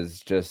 as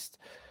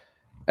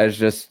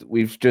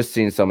we've just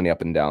seen so many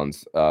up and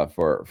downs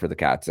for the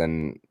Cats,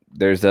 and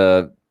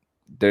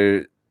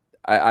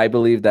I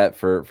believe that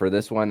for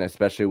this one,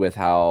 especially with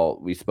how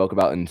we spoke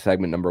about in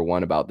segment number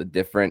 1 about the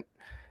different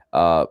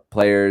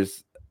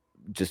players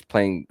just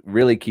playing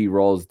really key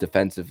roles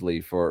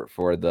defensively for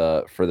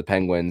the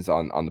Penguins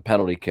on the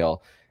penalty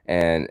kill.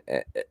 And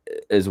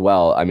as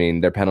well, I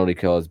mean, their penalty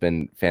kill has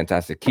been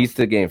fantastic. Keys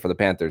to the game for the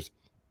Panthers: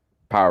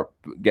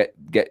 get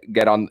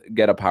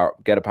a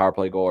power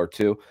play goal or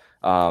two,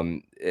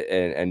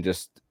 and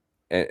just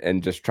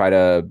try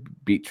to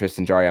beat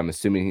Tristan Jarry. I'm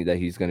assuming that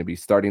he's going to be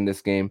starting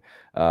this game,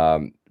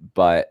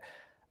 but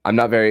I'm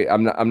not very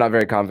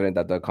confident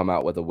that they'll come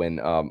out with a win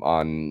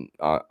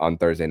on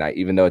Thursday night,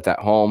 even though it's at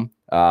home.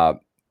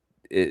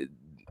 It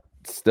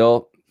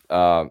still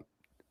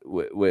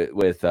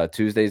with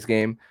Tuesday's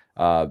game.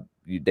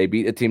 They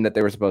beat a team that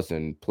they were supposed to.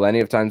 And plenty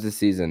of times this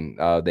season,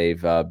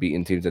 they've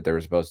beaten teams that they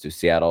were supposed to.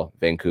 Seattle,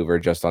 Vancouver,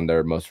 just on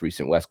their most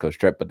recent West Coast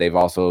trip. But they've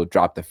also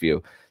dropped a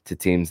few to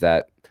teams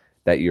that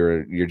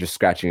you're just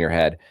scratching your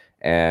head.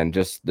 And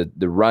just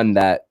the run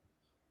that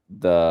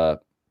the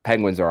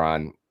Penguins are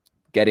on,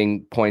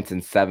 getting points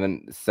in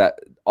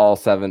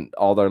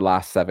all their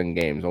last 7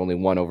 games, only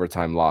one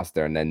overtime loss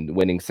there, and then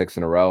winning 6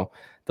 in a row.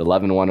 The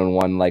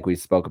 11-1-1, like we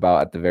spoke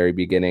about at the very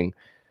beginning.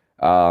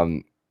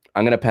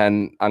 I'm gonna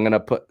put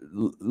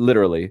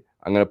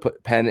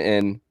pen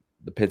in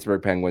the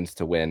Pittsburgh Penguins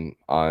to win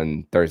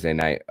on Thursday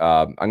night.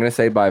 I'm gonna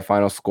say by a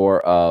final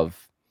score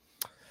of.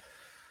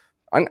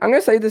 I'm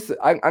gonna say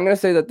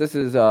that this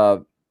is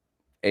a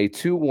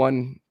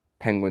 2-1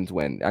 Penguins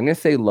win. I'm gonna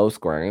say low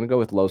scoring. I'm gonna go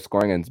with low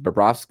scoring, and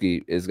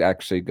Bobrovsky is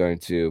actually going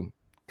to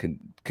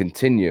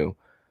continue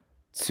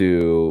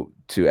to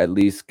at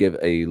least give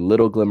a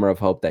little glimmer of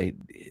hope that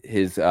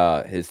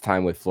his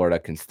time with Florida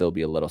can still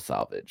be a little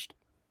salvaged.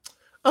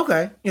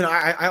 Okay,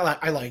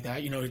 I like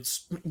that.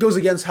 It goes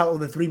against how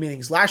the 3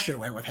 meetings last year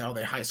went with how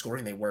high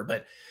scoring they were,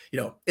 but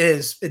it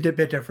is a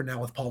bit different now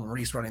with Paul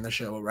Maurice running the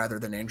show rather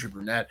than Andrew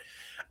Brunette.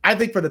 I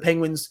think for the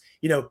Penguins,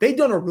 they've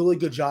done a really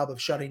good job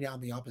of shutting down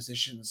the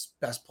opposition's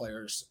best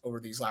players over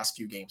these last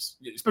few games,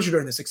 especially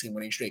during the 16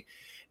 winning streak.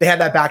 They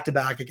had that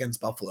back-to-back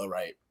against Buffalo,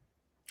 right?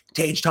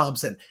 Tage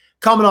Thompson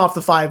coming off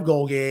the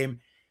 5-goal game.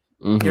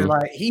 Mm-hmm. You're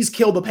like, he's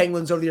killed the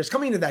Penguins over the years.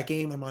 Coming into that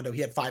game, Armando, he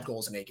had 5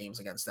 goals in 8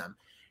 games against them.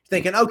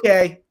 Thinking,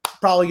 okay,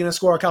 probably going to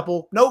score a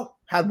couple. Nope,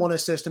 had 1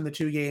 assist in the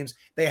 2 games.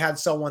 They had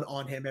someone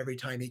on him every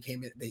time he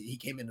came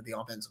into the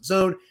offensive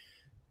zone.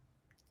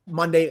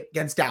 Monday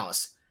against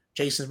Dallas,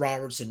 Jason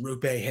Robertson,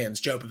 Rupe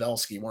Hintz, Joe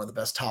Pavelski, one of the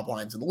best top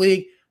lines in the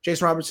league.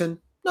 Jason Robertson,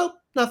 nope,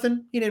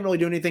 nothing. He didn't really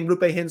do anything.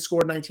 Rupe Hintz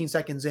scored 19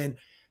 seconds in.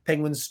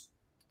 Penguins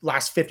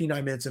last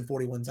 59 minutes and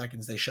 41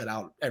 seconds, they shut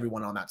out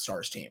everyone on that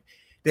Stars team.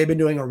 They've been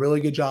doing a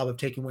really good job of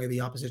taking away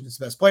the opposition's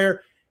best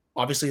player.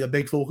 Obviously, the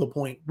big focal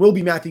point will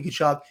be Matthew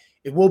Tkachuk.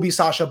 It will be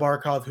Sasha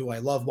Barkov, who I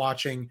love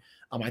watching.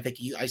 I think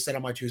I said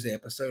on my Tuesday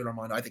episode,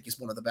 Armando, I think he's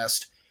one of the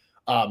best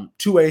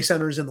two-way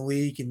centers in the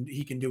league, and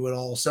he can do it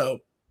all. So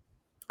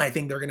I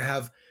think they're going to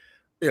have,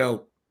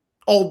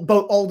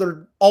 all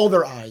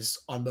their eyes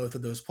on both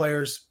of those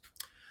players.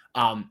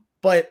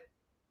 But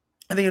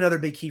I think another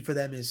big key for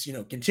them is,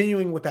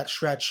 continuing with that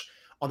stretch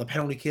on the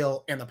penalty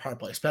kill and the power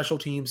play. Special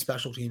teams. The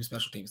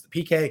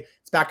PK,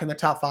 it's back in the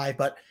top 5,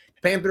 but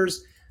the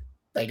Panthers,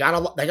 they got a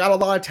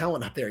lot of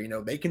talent up there.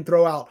 They can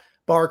throw out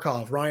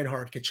Barkov,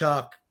 Reinhart,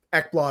 Tkachuk,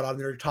 Ekblad on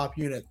their top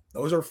unit.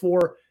 Those are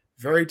 4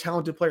 very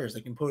talented players.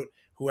 They can put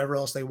whoever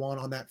else they want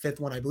on that 5th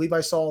one. I believe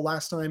I saw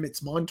last time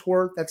it's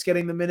Montour that's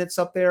getting the minutes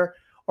up there,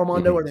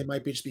 Armando, or they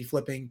might just be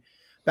flipping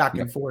back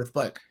and forth.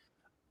 But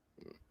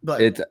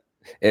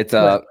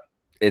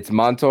it's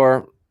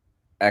Montour,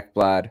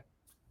 Ekblad,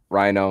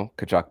 Rhino,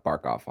 Tkachuk,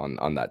 Barkov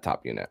on that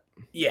top unit.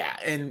 Yeah,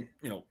 and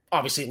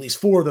obviously at least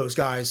 4 of those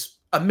guys,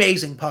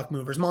 amazing puck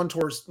movers.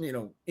 Montour's,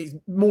 he's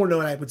more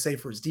known, I would say,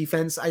 for his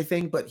defense, I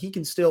think, but he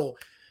can still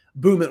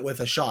boom it with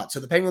a shot. So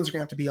the Penguins are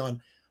going to have to be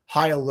on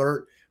high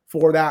alert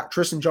for that.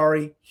 Tristan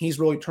Jarry, he's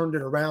really turned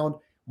it around.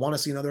 Want to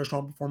see another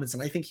strong performance,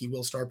 and I think he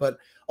will start. But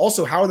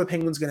also, how are the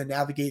Penguins going to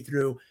navigate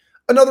through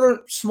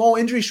another small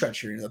injury stretch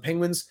here? The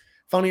Penguins,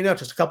 funny enough,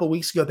 just a couple of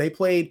weeks ago, they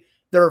played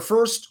their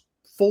first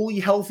fully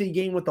healthy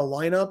game with the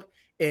lineup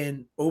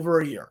in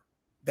over a year.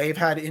 They've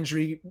had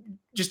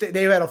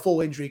they've had a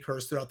full injury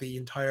curse throughout the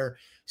entire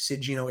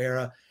Sid Gino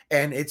era,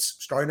 and it's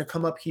starting to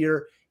come up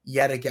here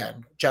yet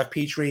again. Jeff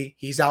Petrie,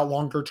 he's out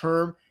longer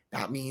term.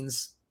 That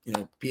means,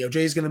 POJ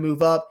is going to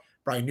move up.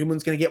 Brian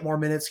Newman's going to get more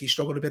minutes. He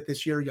struggled a bit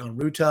this year. Jan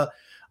Ruta.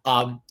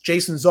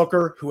 Jason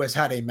Zucker, who has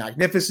had a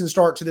magnificent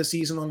start to the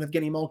season on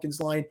Evgeny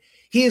Malkin's line.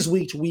 He is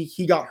week to week.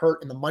 He got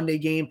hurt in the Monday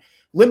game,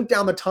 limped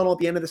down the tunnel at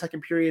the end of the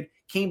second period,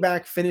 came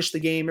back, finished the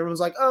game. Everyone's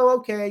like, oh,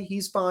 okay,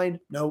 he's fine.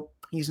 Nope.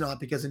 He's not,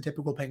 because in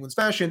typical Penguins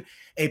fashion,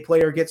 a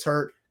player gets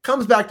hurt,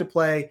 comes back to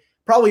play,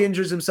 probably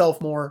injures himself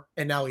more,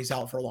 and now he's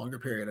out for a longer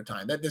period of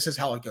time. This is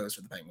how it goes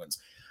for the Penguins.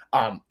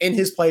 In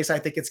his place, I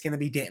think it's going to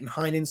be Danton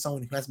Heinen,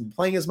 someone who hasn't been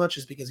playing as much,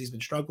 just because he's been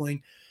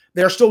struggling.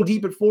 They're still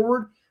deep at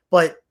forward,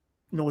 but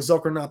with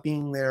Zucker not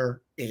being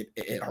there,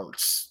 it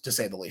hurts, to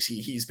say the least.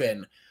 He's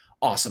been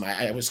awesome.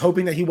 I was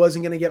hoping that he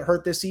wasn't going to get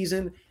hurt this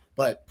season,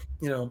 but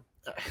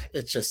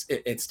it's just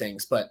it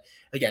stings. But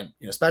again,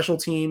 special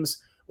teams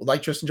would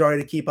like Tristan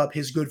Jarry to keep up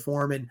his good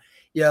form, and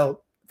the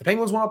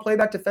Penguins want to play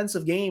that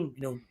defensive game.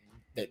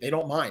 they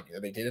don't mind. You know,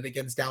 they did it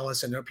against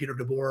Dallas, and Peter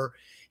DeBoer,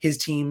 his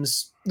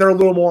teams, they're a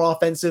little more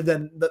offensive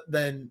than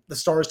the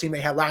Stars team they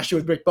had last year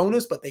with Rick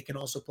Bowness, but they can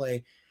also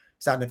play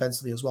sound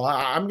defensively as well.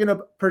 I'm going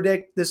to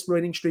predict this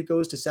winning streak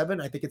goes to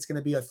 7. I think it's going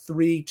to be a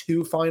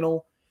 3-2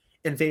 final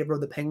in favor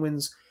of the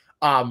Penguins.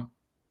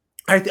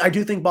 I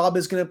do think Bob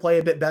is going to play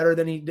a bit better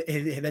than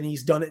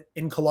he's done it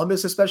in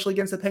Columbus, especially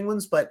against the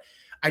Penguins. But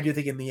I do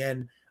think in the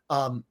end,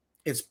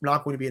 it's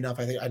not going to be enough.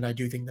 I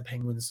do think the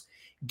Penguins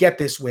get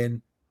this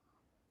win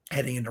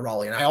heading into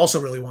Raleigh. And I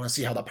also really want to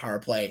see how the power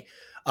play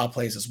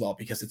plays as well,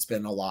 because it's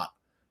been a lot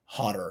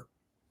hotter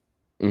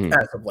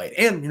as of late.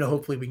 And,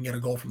 hopefully we can get a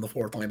goal from the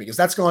fourth line, because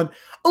that's gone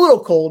a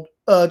little cold,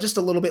 just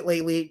a little bit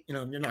lately.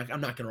 I'm not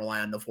going to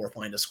rely on the fourth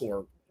line to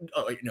score,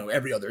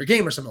 every other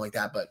game or something like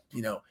that. But,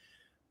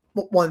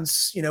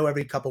 once,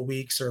 every couple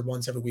weeks or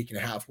once every week and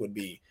a half would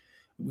be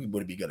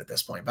good at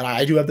this point. But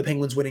I do have the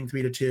Penguins winning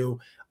 3-2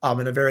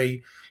 in a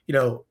very,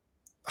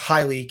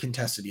 highly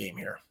contested game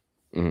here.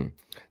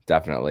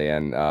 Definitely.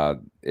 And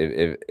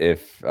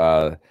if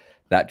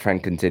that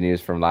trend continues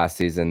from last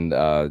season,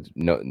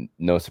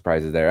 no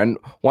surprises there. And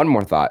one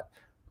more thought.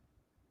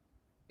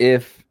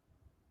 If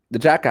the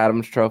Jack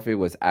Adams Trophy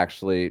was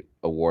actually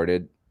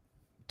awarded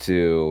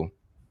to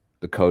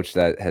the coach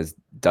that has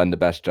done the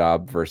best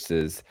job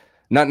versus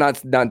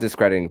not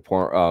discrediting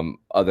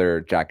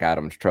other Jack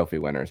Adams Trophy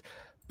winners,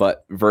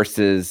 but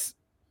versus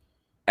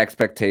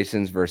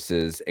expectations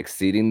versus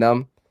exceeding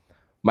them,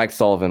 Mike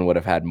Sullivan would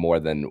have had more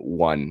than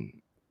one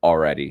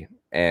already.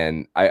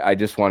 And I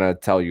just want to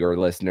tell your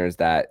listeners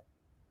that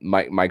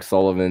Mike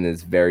Sullivan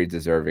is very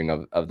deserving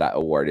of that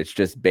award. It's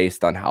just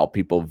based on how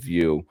people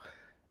view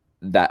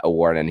that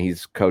award. And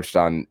he's coached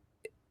on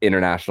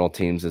international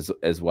teams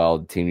as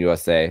well, Team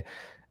USA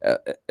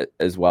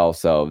as well.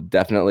 So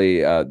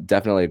definitely a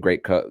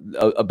great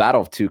a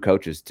battle of two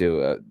coaches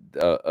too,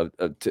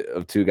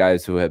 of two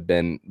guys who have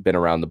been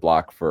around the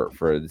block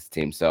for this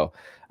team. So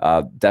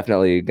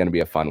definitely going to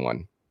be a fun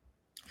one.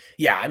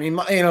 Yeah, I mean,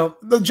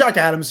 the Jack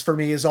Adams for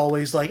me is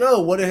always like,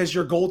 oh, what has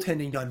your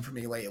goaltending done for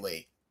me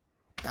lately?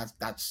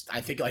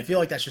 I feel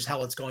like that's just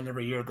how it's going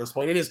every year at this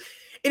point. It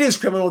is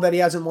criminal that he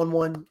hasn't won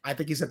one. I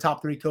think he's a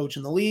top 3 coach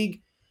in the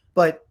league,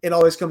 but it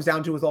always comes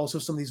down to with also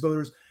some of these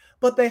voters.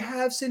 But they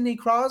have Sidney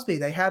Crosby,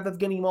 they have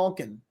Evgeny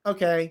Malkin.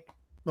 Okay,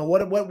 well,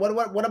 what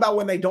about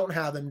when they don't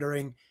have them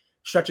during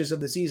stretches of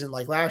the season,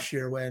 like last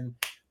year when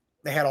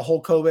they had a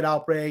whole COVID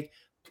outbreak?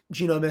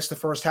 Gino missed the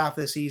first half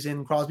of the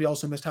season. Crosby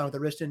also missed time with a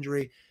wrist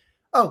injury.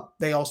 Oh,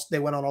 they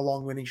went on a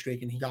long winning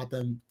streak, and he got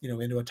them,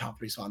 into a top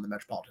 3 spot in the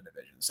Metropolitan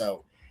Division.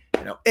 So,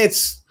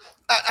 it's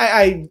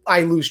I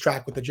lose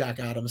track with the Jack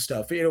Adams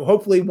stuff.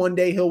 Hopefully one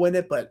day he'll win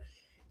it, but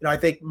I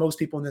think most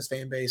people in this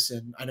fan base,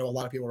 and I know a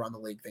lot of people around the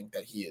league, think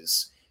that he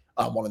is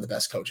one of the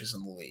best coaches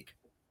in the league.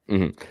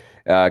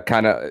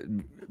 Kind of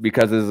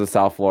because this is a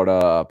South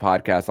Florida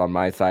podcast on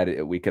my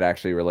side, we could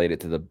actually relate it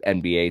to the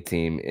NBA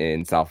team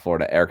in South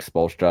Florida, Erik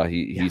Spoelstra.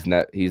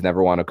 He's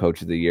never won a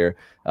Coach of the Year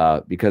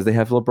because they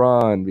have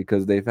LeBron,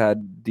 because they've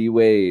had D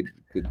Wade,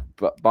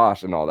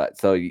 Bosch, and all that.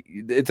 So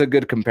it's a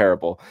good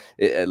comparable,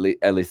 at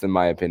least in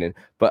my opinion.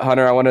 But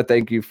Hunter, I want to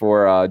thank you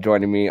for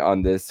joining me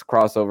on this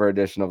crossover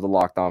edition of the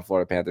Locked On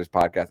Florida Panthers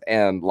podcast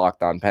and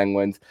Locked On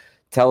Penguins.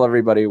 Tell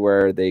everybody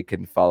where they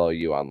can follow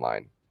you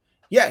online.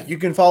 Yeah, you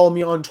can follow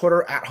me on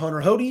Twitter at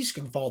Hunter Hodes.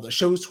 You can follow the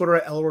show's Twitter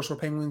at LRS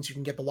Penguins. You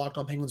can get the Locked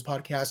On Penguins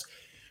podcast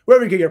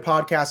wherever you get your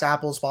podcasts,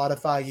 Apple,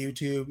 Spotify,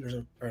 YouTube. There's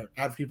an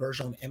ad-free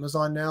version on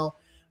Amazon now,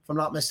 if I'm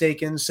not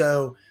mistaken.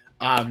 So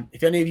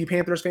if any of you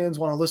Panthers fans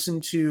want to listen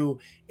to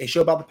a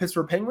show about the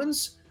Pittsburgh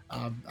Penguins,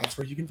 that's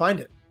where you can find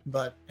it.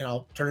 But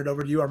I'll turn it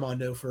over to you,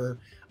 Armando, for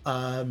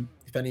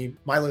if any of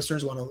my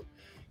listeners want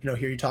to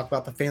hear you talk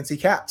about the fancy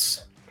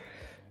cats.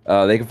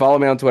 They can follow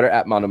me on Twitter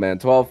at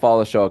MondoMan12.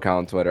 Follow the show account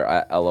on Twitter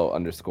at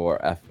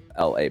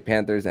LO_FLA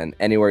Panthers, and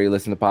anywhere you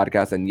listen to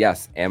podcasts, and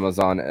yes,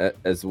 Amazon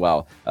as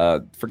well.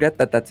 Forget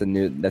that's a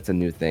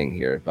new thing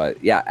here,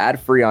 but yeah, ad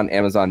free on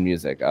Amazon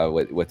Music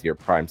with your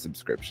Prime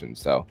subscription.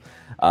 So,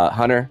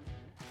 Hunter,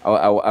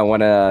 I want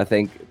to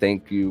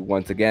thank you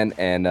once again,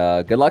 and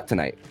good luck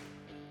tonight.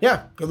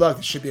 Yeah, good luck.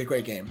 This should be a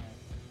great game.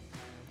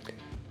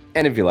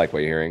 And if you like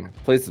what you're hearing,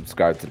 please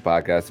subscribe to the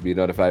podcast to be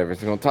notified every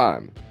single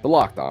time the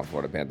Locked On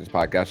Florida Panthers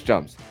podcast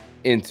jumps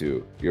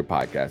into your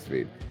podcast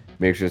feed.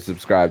 Make sure to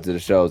subscribe to the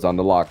shows on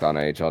the Locked On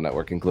NHL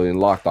network, including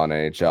Locked On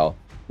NHL,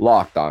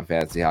 Locked On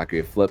Fantasy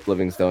Hockey with Flip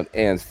Livingstone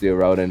and Steele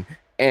Roden,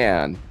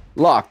 and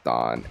Locked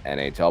On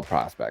NHL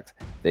Prospects.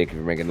 Thank you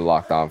for making the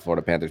Locked On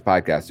Florida Panthers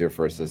podcast your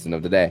first listen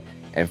of the day.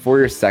 And for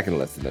your second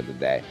listen of the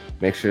day,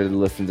 make sure to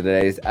listen to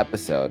today's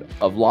episode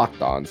of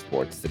Locked On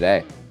Sports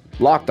Today.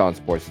 Locked On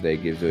Sports Today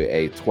gives you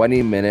a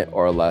 20-minute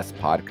or less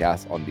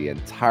podcast on the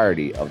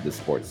entirety of the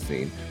sports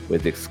scene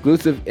with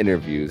exclusive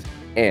interviews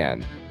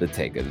and the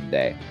take of the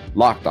day.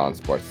 Locked On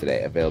Sports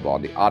Today, available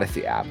on the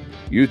Odyssey app,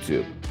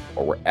 YouTube,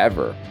 or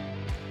wherever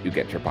you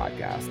get your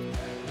podcast.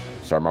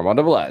 I'm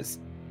Armando Velez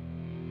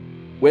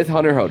with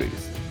Hunter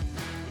Hodes,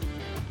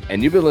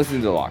 and you've been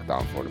listening to the Locked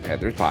On Florida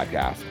Panthers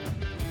podcast,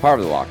 part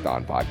of the Locked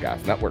On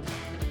Podcast Network,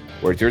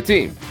 where it's your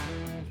team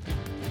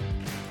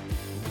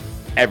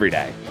every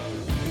day.